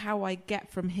don't know how I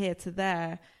get from here to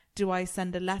there. Do I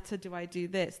send a letter? Do I do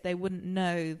this? They wouldn't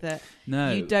know that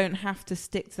you don't have to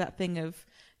stick to that thing of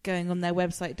going on their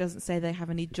website doesn't say they have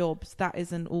any jobs. That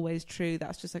isn't always true.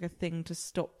 That's just a thing to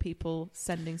stop people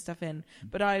sending stuff in.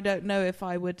 But I don't know if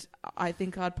I would. I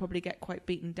think I'd probably get quite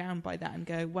beaten down by that and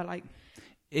go, well,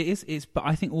 it is. But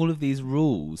I think all of these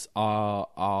rules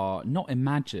are not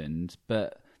imagined,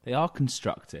 but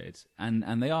constructed,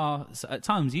 and they are at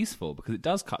times useful, because it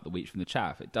does cut the wheat from the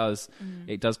chaff. It does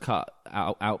cut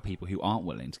out people who aren't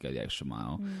willing to go the extra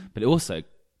mile, but it also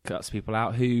cuts people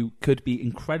out who could be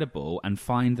incredible and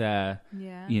find their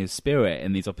spirit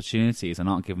in these opportunities and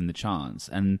aren't given the chance.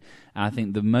 And I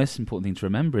think the most important thing to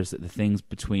remember is that the things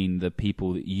between the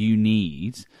people that you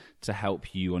need to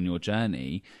help you on your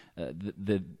journey,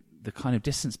 the kind of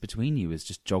distance between you is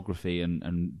just geography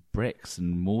and bricks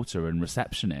and mortar and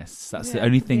receptionists. That's the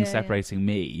only thing separating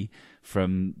me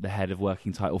from the head of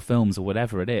Working Title Films or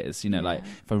whatever it is. Like,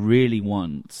 if I really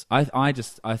want, I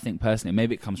think personally,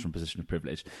 maybe it comes from a position of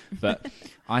privilege, but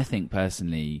I think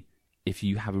personally, if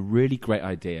you have a really great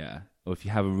idea, or if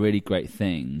you have a really great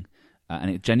thing,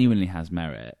 and it genuinely has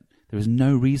merit, there is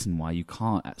no reason why you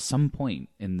can't, at some point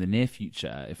in the near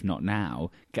future, if not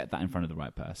now, get that in front of the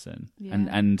right person. Yeah.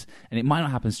 And it might not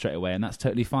happen straight away, and that's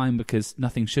totally fine, because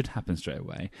nothing should happen straight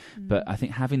away. But I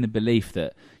think having the belief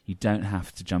that you don't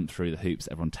have to jump through the hoops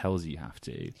everyone tells you have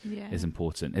to is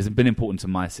important. It's been important to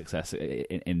my success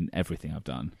in everything I've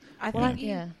done. I think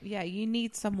you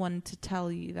need someone to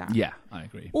tell you that. Yeah, I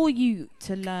agree. Or you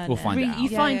to learn. We'll find it out. You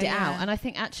find it out, and I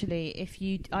think actually,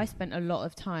 I spent a lot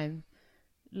of time,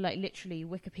 like literally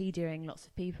Wikipediaing lots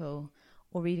of people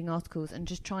or reading articles and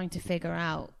just trying to figure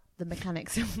out the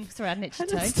mechanics of sorry, I had an itchy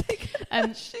toe.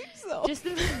 Just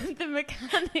the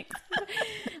mechanics.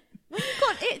 You've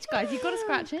got itch, guys. You've got to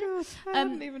scratch it. I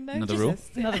haven't even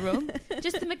noticed. Another rule.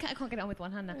 Just the I can't get it on with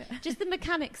one hand now. Yeah. Just the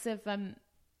mechanics of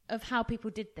how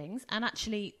people did things. And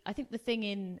actually, I think the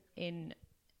thing in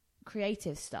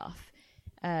creative stuff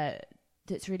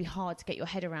that's really hard to get your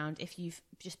head around, if you've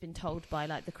just been told by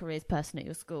like the careers person at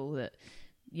your school that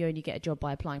you only get a job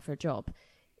by applying for a job,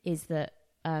 is that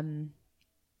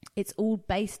it's all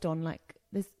based on, like,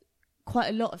 there's quite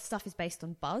a lot of stuff is based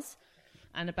on buzz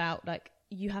and about, like,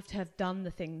 you have to have done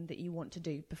the thing that you want to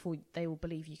do before they will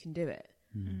believe you can do it.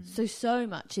 So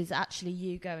much is actually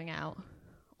you going out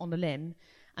on a limb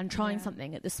and trying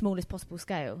something at the smallest possible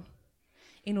scale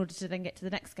in order to then get to the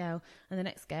next scale and the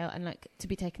next scale, and like to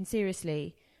be taken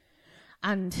seriously.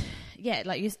 And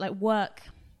like, just like work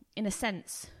in a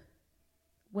sense,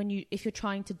 if you're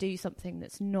trying to do something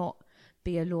that's not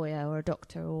be a lawyer or a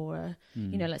doctor or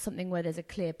like something where there's a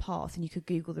clear path and you could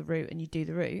Google the route and you do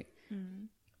the route,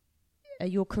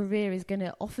 your career is going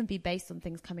to often be based on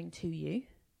things coming to you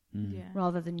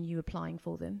rather than you applying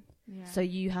for them. So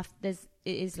it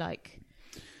is like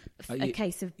a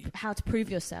case of how to prove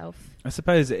yourself. I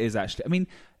suppose it is actually. I mean,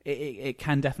 it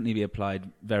can definitely be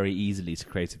applied very easily to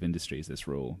creative industries, this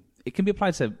rule. It can be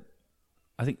applied to,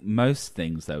 I think, most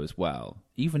things, though, as well.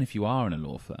 Even if you are in a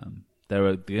law firm, there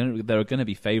are going to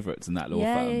be favourites in that law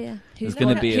firm. Yeah. Who's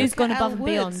gone above and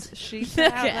beyond? She look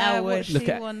at Elle Woods. Look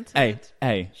at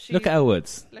Elle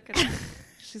Woods. Look at her.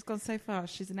 She's gone so far.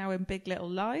 She's now in Big Little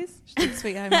Lies. She did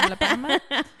Sweet Home Alabama.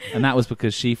 And that was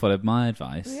because she followed my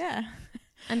advice. Yeah.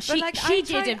 And she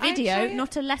did a video,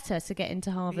 not a letter, to get into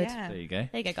Harvard. Yeah. There you go.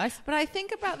 There you go, guys. But I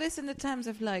think about this in the terms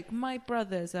of, like, my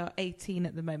brothers are 18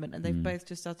 at the moment and they've both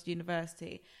just started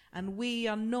university. And we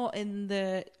are not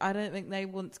I don't think they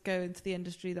want to go into the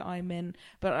industry that I'm in.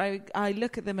 But I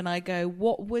look at them and I go,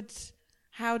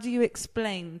 how do you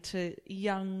explain to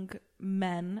young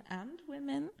men and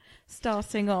women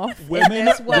starting off in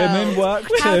this world? Women work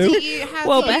too. How do you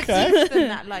teach them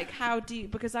that? Like,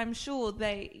 because I'm sure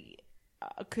they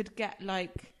could get,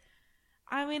 like,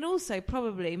 I mean, also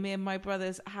probably me and my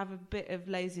brothers have a bit of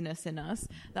laziness in us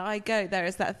that there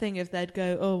is that thing, if they'd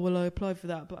go, oh, well, I applied for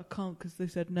that, but I can't because they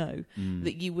said no,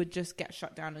 that you would just get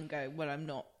shut down and go, well, I'm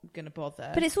not going to bother.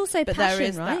 But it's also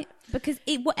passion, right? Because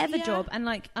whatever job, and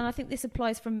I think this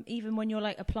applies from even when you're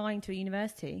like applying to a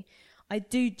university, I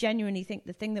do genuinely think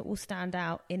the thing that will stand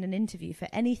out in an interview for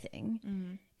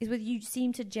anything is whether you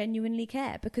seem to genuinely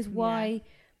care. Because why...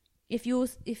 If you're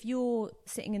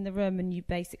sitting in the room and you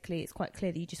basically, it's quite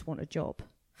clear that you just want a job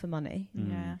for money.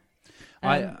 Yeah.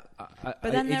 But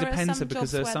then it depends, some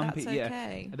because there are some people.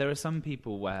 There are some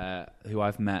people who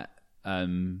I've met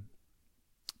who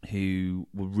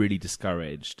were really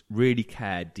discouraged, really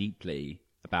cared deeply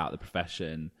about the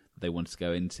profession that they wanted to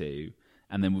go into,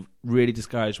 and then were really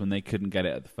discouraged when they couldn't get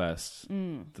it at the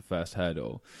first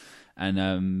hurdle,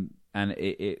 and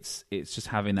it's just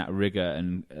having that rigor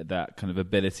and that kind of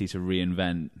ability to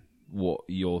reinvent what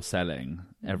you're selling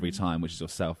every time, which is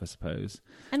yourself, I suppose.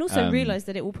 And also realise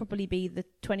that it will probably be the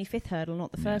 25th hurdle,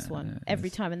 not the first one, every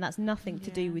time, and that's nothing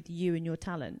to do with you and your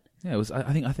talent. Yeah, it was.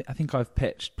 I think I've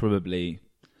pitched, probably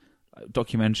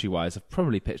documentary-wise, I've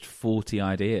probably pitched 40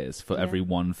 ideas for every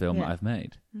one film that I've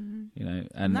made. you know,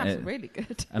 And that's really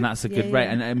good. and that's a Yeah, good yeah. rate.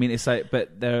 And I mean, it's like,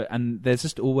 but there's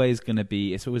just always going to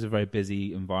be. It's always a very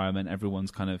busy environment. Everyone's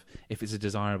kind of, if it's a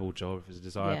desirable job, if it's a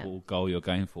desirable goal you're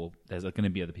going for, there's going to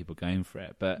be other people going for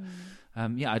it. But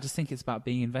I just think it's about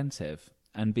being inventive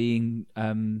and being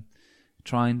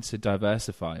trying to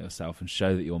diversify yourself and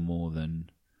show that you're more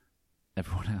than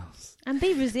everyone else. And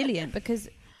be resilient, because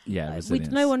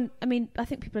resilience. no one. I mean, I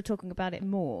think people are talking about it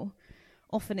more.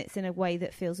 Often it's in a way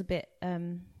that feels a bit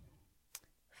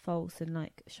false and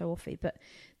like show-offy, but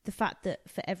the fact that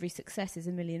for every success is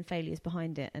a million failures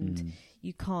behind it, and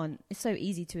you can't. It's so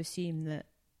easy to assume that,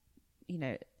 you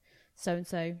know, so and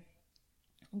so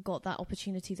got that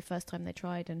opportunity the first time they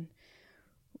tried, and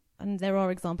there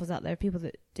are examples out there of people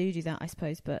that do that, I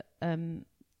suppose, but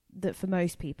that for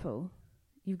most people,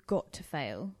 you've got to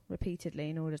fail repeatedly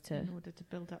in order to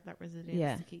build up that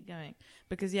resilience to keep going.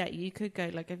 Because you could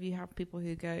go, like, if you have people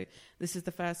who go, this is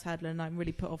the first hurdle and I'm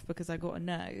really put off because I got a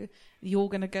no, you're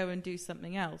going to go and do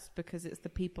something else, because it's the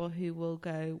people who will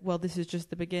go, well, this is just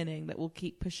the beginning, that will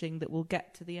keep pushing, that will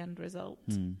get to the end result.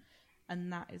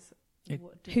 And that is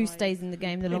who stays in the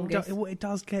game the longest. It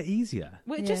does get easier.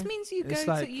 Well, it just means you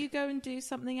go and do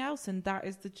something else, and that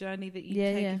is the journey that you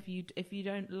take. If you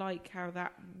don't like how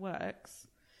that works,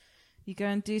 you go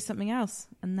and do something else,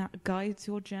 and that guides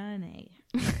your journey.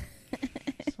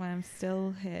 That's why I'm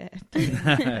still here.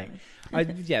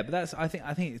 But that's. I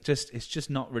think it's just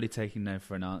not really taking no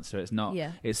for an answer. It's not.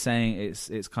 Yeah. It's saying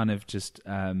it's kind of just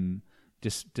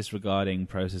disregarding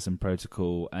process and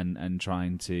protocol and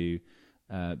trying to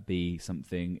be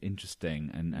something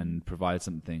interesting and provide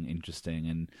something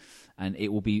interesting, and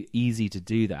it will be easy to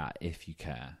do that if you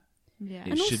care. Yeah,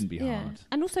 it shouldn't be hard.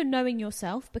 And also knowing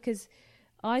yourself, because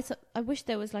I wish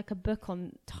there was like a book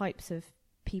on types of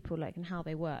people, like, and how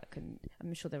they work, and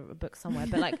I'm sure there are books somewhere,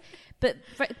 but like but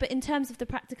in terms of the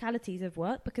practicalities of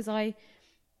work, because I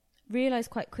realized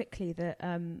quite quickly that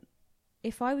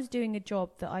if I was doing a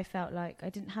job that I felt like I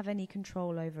didn't have any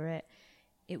control over it,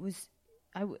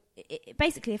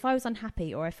 basically, if I was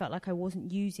unhappy or I felt like I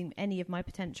wasn't using any of my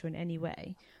potential in any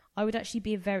way, I would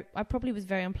actually I probably was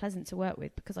very unpleasant to work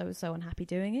with, because I was so unhappy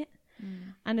doing it.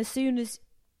 And as soon as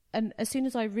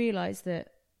I realised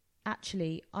that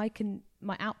actually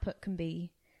my output can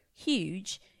be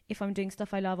huge if I'm doing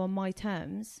stuff I love on my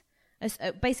terms,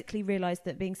 basically realised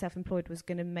that being self-employed was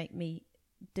going to make me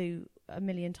do a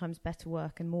million times better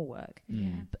work and more work.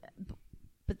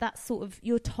 But that's sort of,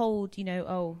 you're told, you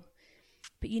know,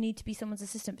 but you need to be someone's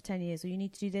assistant for 10 years, or you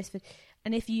need to do this.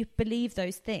 And if you believe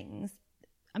those things,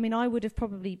 I mean, I would have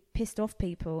probably pissed off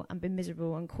people and been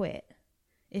miserable and quit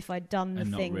if I'd done the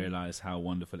thing. And not realise how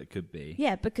wonderful it could be.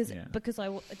 Yeah, because I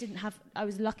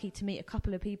was lucky to meet a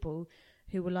couple of people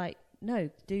who were like, no,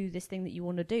 do this thing that you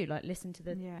want to do. Like, listen to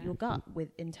your gut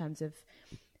in terms of,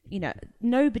 you know,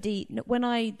 when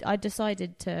I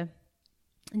decided to,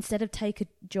 instead of take a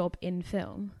job in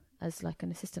film as like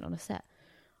an assistant on a set,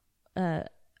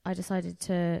 I decided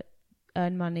to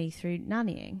earn money through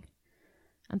nannying,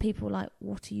 and people were like,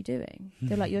 "What are you doing?"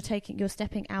 They're like, "You're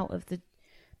stepping out of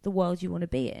the world you want to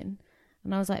be in."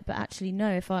 And I was like, "But actually,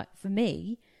 no. For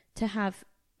me to have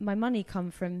my money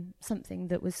come from something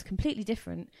that was completely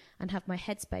different and have my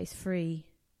headspace free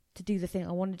to do the thing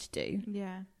I wanted to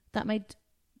do, that made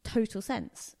total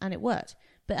sense, and it worked."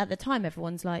 But at the time,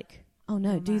 everyone's like, "Oh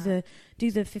no, do the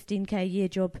 15K a year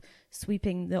job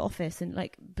sweeping the office," and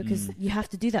like, because you have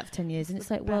to do that for 10 years, and it's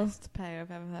like, well, best pay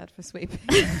I've ever heard for sweeping.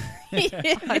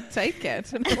 I'd take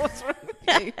it. And what's wrong with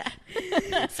you?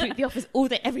 Sweep the office all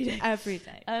day, every day.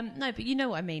 No, but you know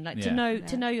what I mean. Like,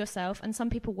 to know yourself, and some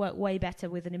people work way better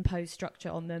with an imposed structure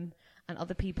on them, and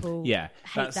other people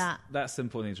hate that. That's the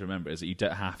important thing to remember, is that you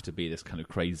don't have to be this kind of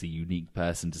crazy, unique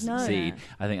person to succeed.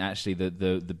 I think actually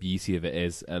the beauty of it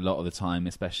is, a lot of the time,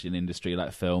 especially in an industry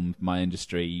like film, my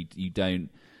industry, you don't.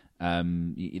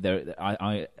 There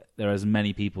are as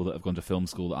many people that have gone to film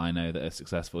school that I know that are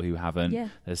successful who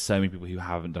haven't. There's so many people who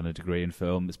haven't done a degree in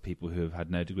film. There's people who have had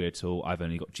no degree at all. I've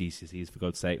only got GCSEs, for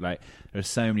God's sake. Like, there are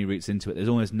so many routes into it. There's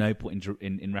almost no point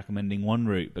in recommending one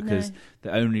route, because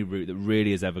the only route that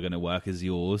really is ever going to work is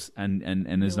yours.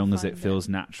 And as long as it feels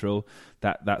natural,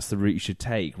 that's the route you should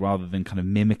take, rather than kind of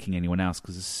mimicking anyone else.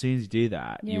 Because as soon as you do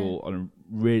that, you're on a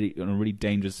really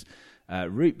dangerous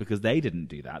route, because they didn't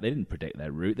do that. They didn't predict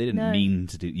their route. They didn't mean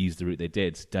to use the route they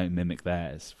did. Don't mimic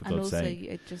theirs, for God's sake. And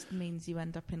also, it just means you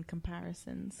end up in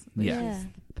comparisons.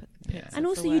 And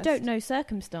also, you don't know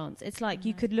circumstance. It's like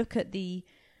you could look at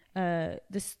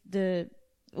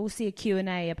or see a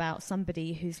Q&A about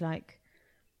somebody who's like,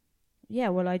 yeah,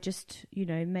 well, I just,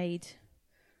 made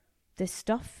this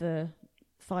stuff for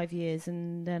 5 years,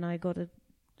 and then I got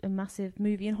a massive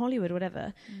movie in Hollywood or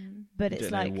whatever. But You it's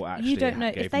don't know like, what you actually don't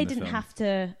know gave if they them the didn't film. have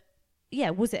to. Yeah,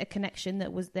 was it a connection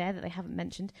that was there that they haven't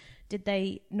mentioned? Did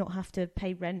they not have to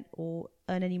pay rent or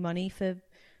earn any money for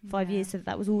 5 years, so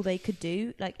that was all they could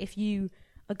do? Like, if you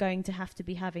are going to have to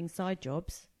be having side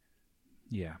jobs,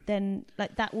 Yeah. then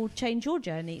like that will change your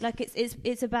journey. Like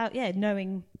it's about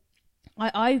knowing.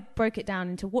 I broke it down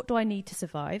into what do I need to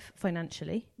survive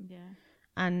financially,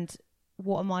 and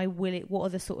what am I willing? What are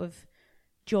the sort of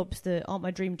jobs that aren't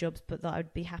my dream jobs, but that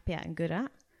I'd be happy at and good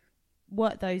at?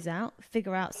 Work those out,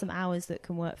 figure out some hours that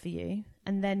can work for you,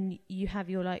 and then you have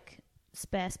your like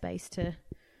spare space to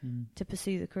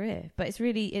pursue the career. But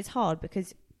it's hard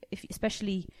because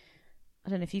especially I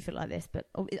don't know if you feel like this, but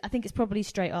I think it's probably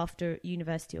straight after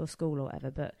university or school or whatever.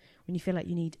 But when you feel like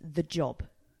you need the job,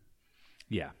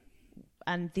 Yeah.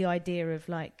 and the idea of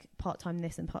like part-time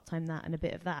this and part-time that and a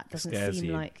bit of that doesn't Scares seem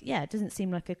you. it doesn't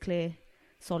seem like a clear,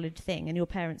 solid thing. And your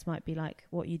parents might be like,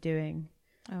 "What are you doing?"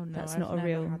 Oh no, That's I've not a never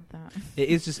real- had that. It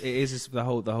is just the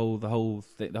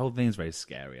whole thing is very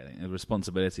scary. I think the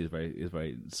responsibility is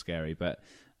very scary. But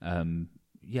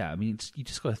yeah, I mean, you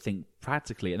just got to think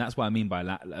practically, and that's what I mean by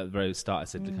at the very start. I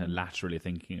said kind of laterally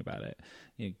thinking about it.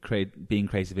 You know, being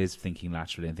creative is thinking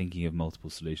laterally and thinking of multiple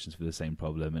solutions for the same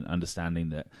problem, and understanding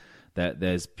that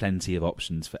there's plenty of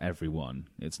options for everyone.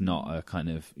 It's not a kind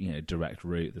of direct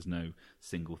route. There's no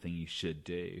single thing you should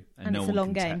do, And it's a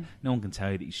long game. No one can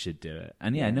tell you that you should do it,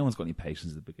 and no one's got any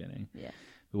patience at the beginning. Yeah.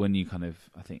 But when you kind of,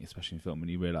 I think, especially in film, when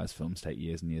you realise films take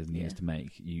years and years and years to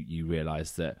make, you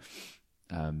realise that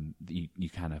you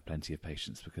can have plenty of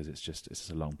patience because it's just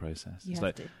a long process. You It's have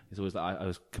like to. it's always like I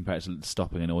was compared to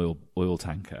stopping an oil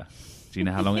tanker. Do you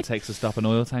know how long it takes to stop an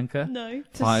oil tanker? No.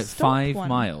 To stop 5 one.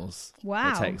 miles.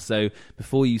 Wow. It takes. So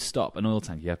before you stop an oil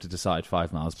tanker, you have to decide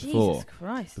 5 miles before. Jesus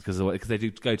Christ. Because they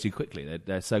do go too quickly.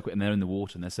 They're so quick, and they're in the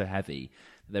water, and they're so heavy.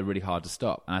 They're really hard to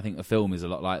stop. And I think a film is a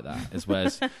lot like that, as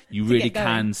whereas you really get going.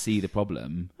 can see the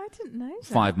problem I didn't know that.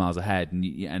 5 miles ahead,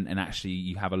 and actually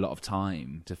you have a lot of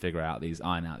time to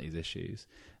iron out these issues.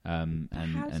 How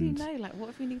do you know? Like, what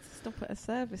if you need to stop at a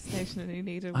service station and you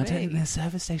need a I don't think wee? there's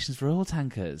service stations for oil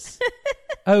tankers.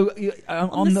 On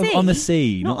the the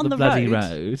sea? sea, Not not on the the bloody road?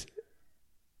 road.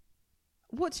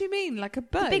 What do you mean? Like a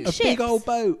boat? big A Ships. big old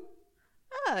boat,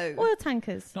 Oh. Oil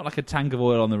tankers. not like a tank of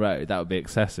oil on the road. That would be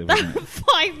excessive, wouldn't it?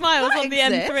 5 miles That on the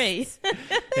exists.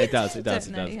 M3. It does. Don't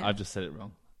know, yeah. I've just said it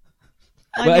wrong.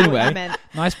 I Well, knew what you anyway, meant.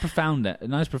 nice profound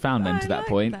end to that like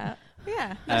point. That.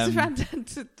 Yeah, that's Um, random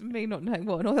to me not knowing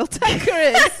what an oil tanker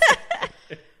is.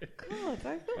 God,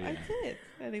 I thought I did.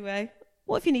 Anyway,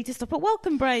 What if you need to stop at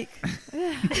welcome break?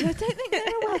 yeah, I don't think there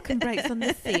are welcome breaks on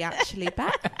the sea, actually,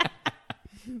 Beth.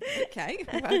 Okay,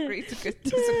 I agree to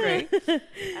disagree.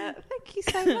 Thank you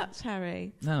so much,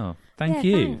 Harry. No, thank Yeah,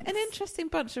 you. thanks. An interesting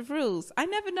bunch of rules. I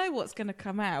never know what's going to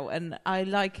come out, and I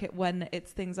like it when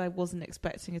it's things I wasn't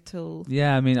expecting at all.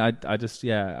 Yeah, I mean,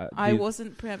 I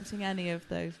wasn't preempting any of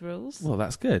those rules. Well,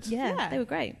 that's good. Yeah, Yeah. they were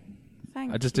great.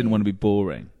 Thank I just didn't want to be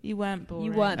boring. You weren't boring.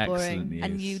 You weren't Excellent boring. news.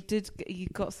 And you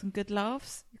got some good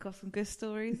laughs. You got some good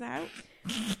stories out.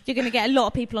 You're going to get a lot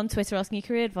of people on Twitter asking you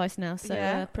career advice now, so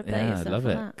Yeah. prepare Yeah, I yourself love for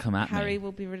it. that. Come at Harry me.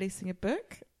 will be releasing a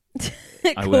book.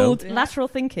 I will. Called Yeah. Lateral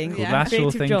Thinking. Called Yeah.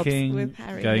 lateral Creative jobs thinking, with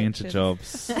Harry going into Hitchens.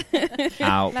 jobs,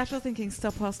 out. Lateral thinking.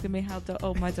 Stop asking me how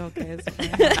old my dog is. by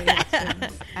Harry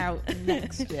Hitchens, out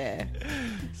next year.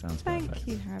 Sounds Thank perfect.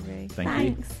 you, Harry. Thank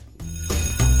you.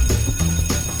 Thanks.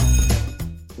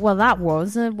 Well, that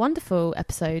was a wonderful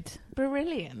episode.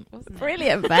 Brilliant, wasn't it?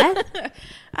 Brilliant, Beth.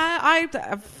 I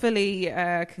fully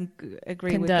agree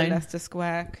with the Condone. Leicester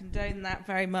Square. Condone that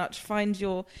very much.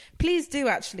 Please do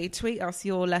actually tweet us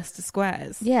your Leicester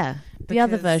Squares. Yeah, the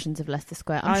other Because versions of Leicester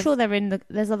Square. I'm I've- sure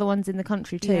there's other ones in the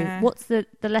country too. Yeah. What's the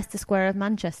Leicester Square of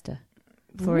Manchester,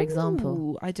 for example?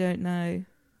 Ooh, I don't know.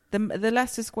 The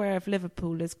Leicester Square of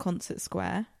Liverpool is Concert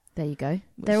Square. There you go. which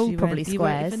They're all you probably won't- you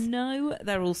won't squares. even know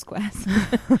they're all squares.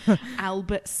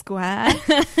 Albert Square.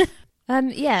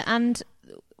 Yeah, and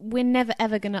we're never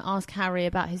ever going to ask Harry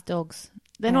about his dogs.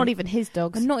 They're not even his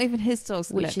dogs, And not even his dogs.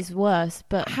 which Look, is worse.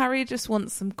 But Harry just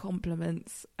wants some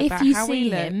compliments if about you how see he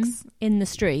him looks. in the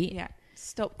street, Yeah,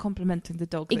 stop complimenting the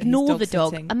dog. that he's ignore the dog.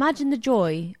 dog-sitting. Imagine the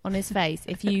joy on his face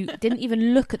if you didn't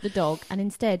even look at the dog and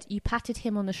instead you patted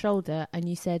him on the shoulder and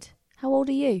you said, "How old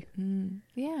are you?"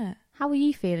 Yeah. How are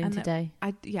you feeling And today?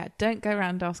 Don't go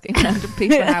around asking random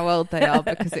people how old they are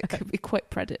because it could be quite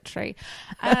predatory.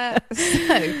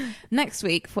 So next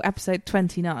week for episode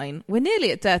 29, we're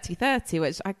nearly at Dirty 30,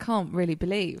 which I can't really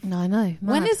believe. No, I know.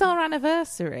 When is our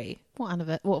anniversary?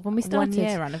 What, when we started? 1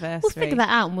 year anniversary. We'll figure that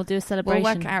out and we'll do a celebration.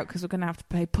 We'll work it out because we're going to have to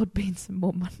pay Podbean some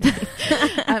more money.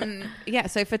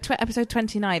 So for episode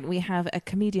 29, we have a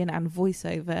comedian and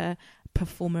voiceover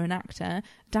performer and actor,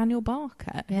 Daniel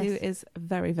Barker, Yes. who is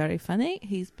very, very funny.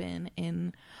 He's been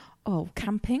in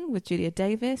Camping with Julia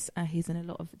Davis. He's in a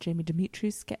lot of Jamie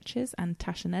Demetriou's sketches and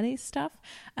Tasha Nelly's stuff.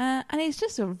 And he's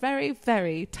just a very,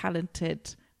 very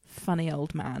talented, funny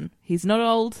old man. He's not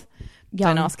old.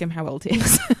 Young. Don't ask him how old he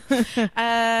is.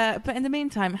 But in the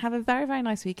meantime, have a very, very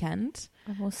nice weekend.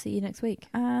 And we'll see you next week.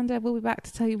 And we'll be back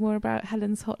to tell you more about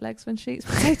Helen's hot legs when she eats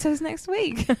potatoes next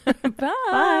week. Bye.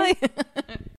 Bye.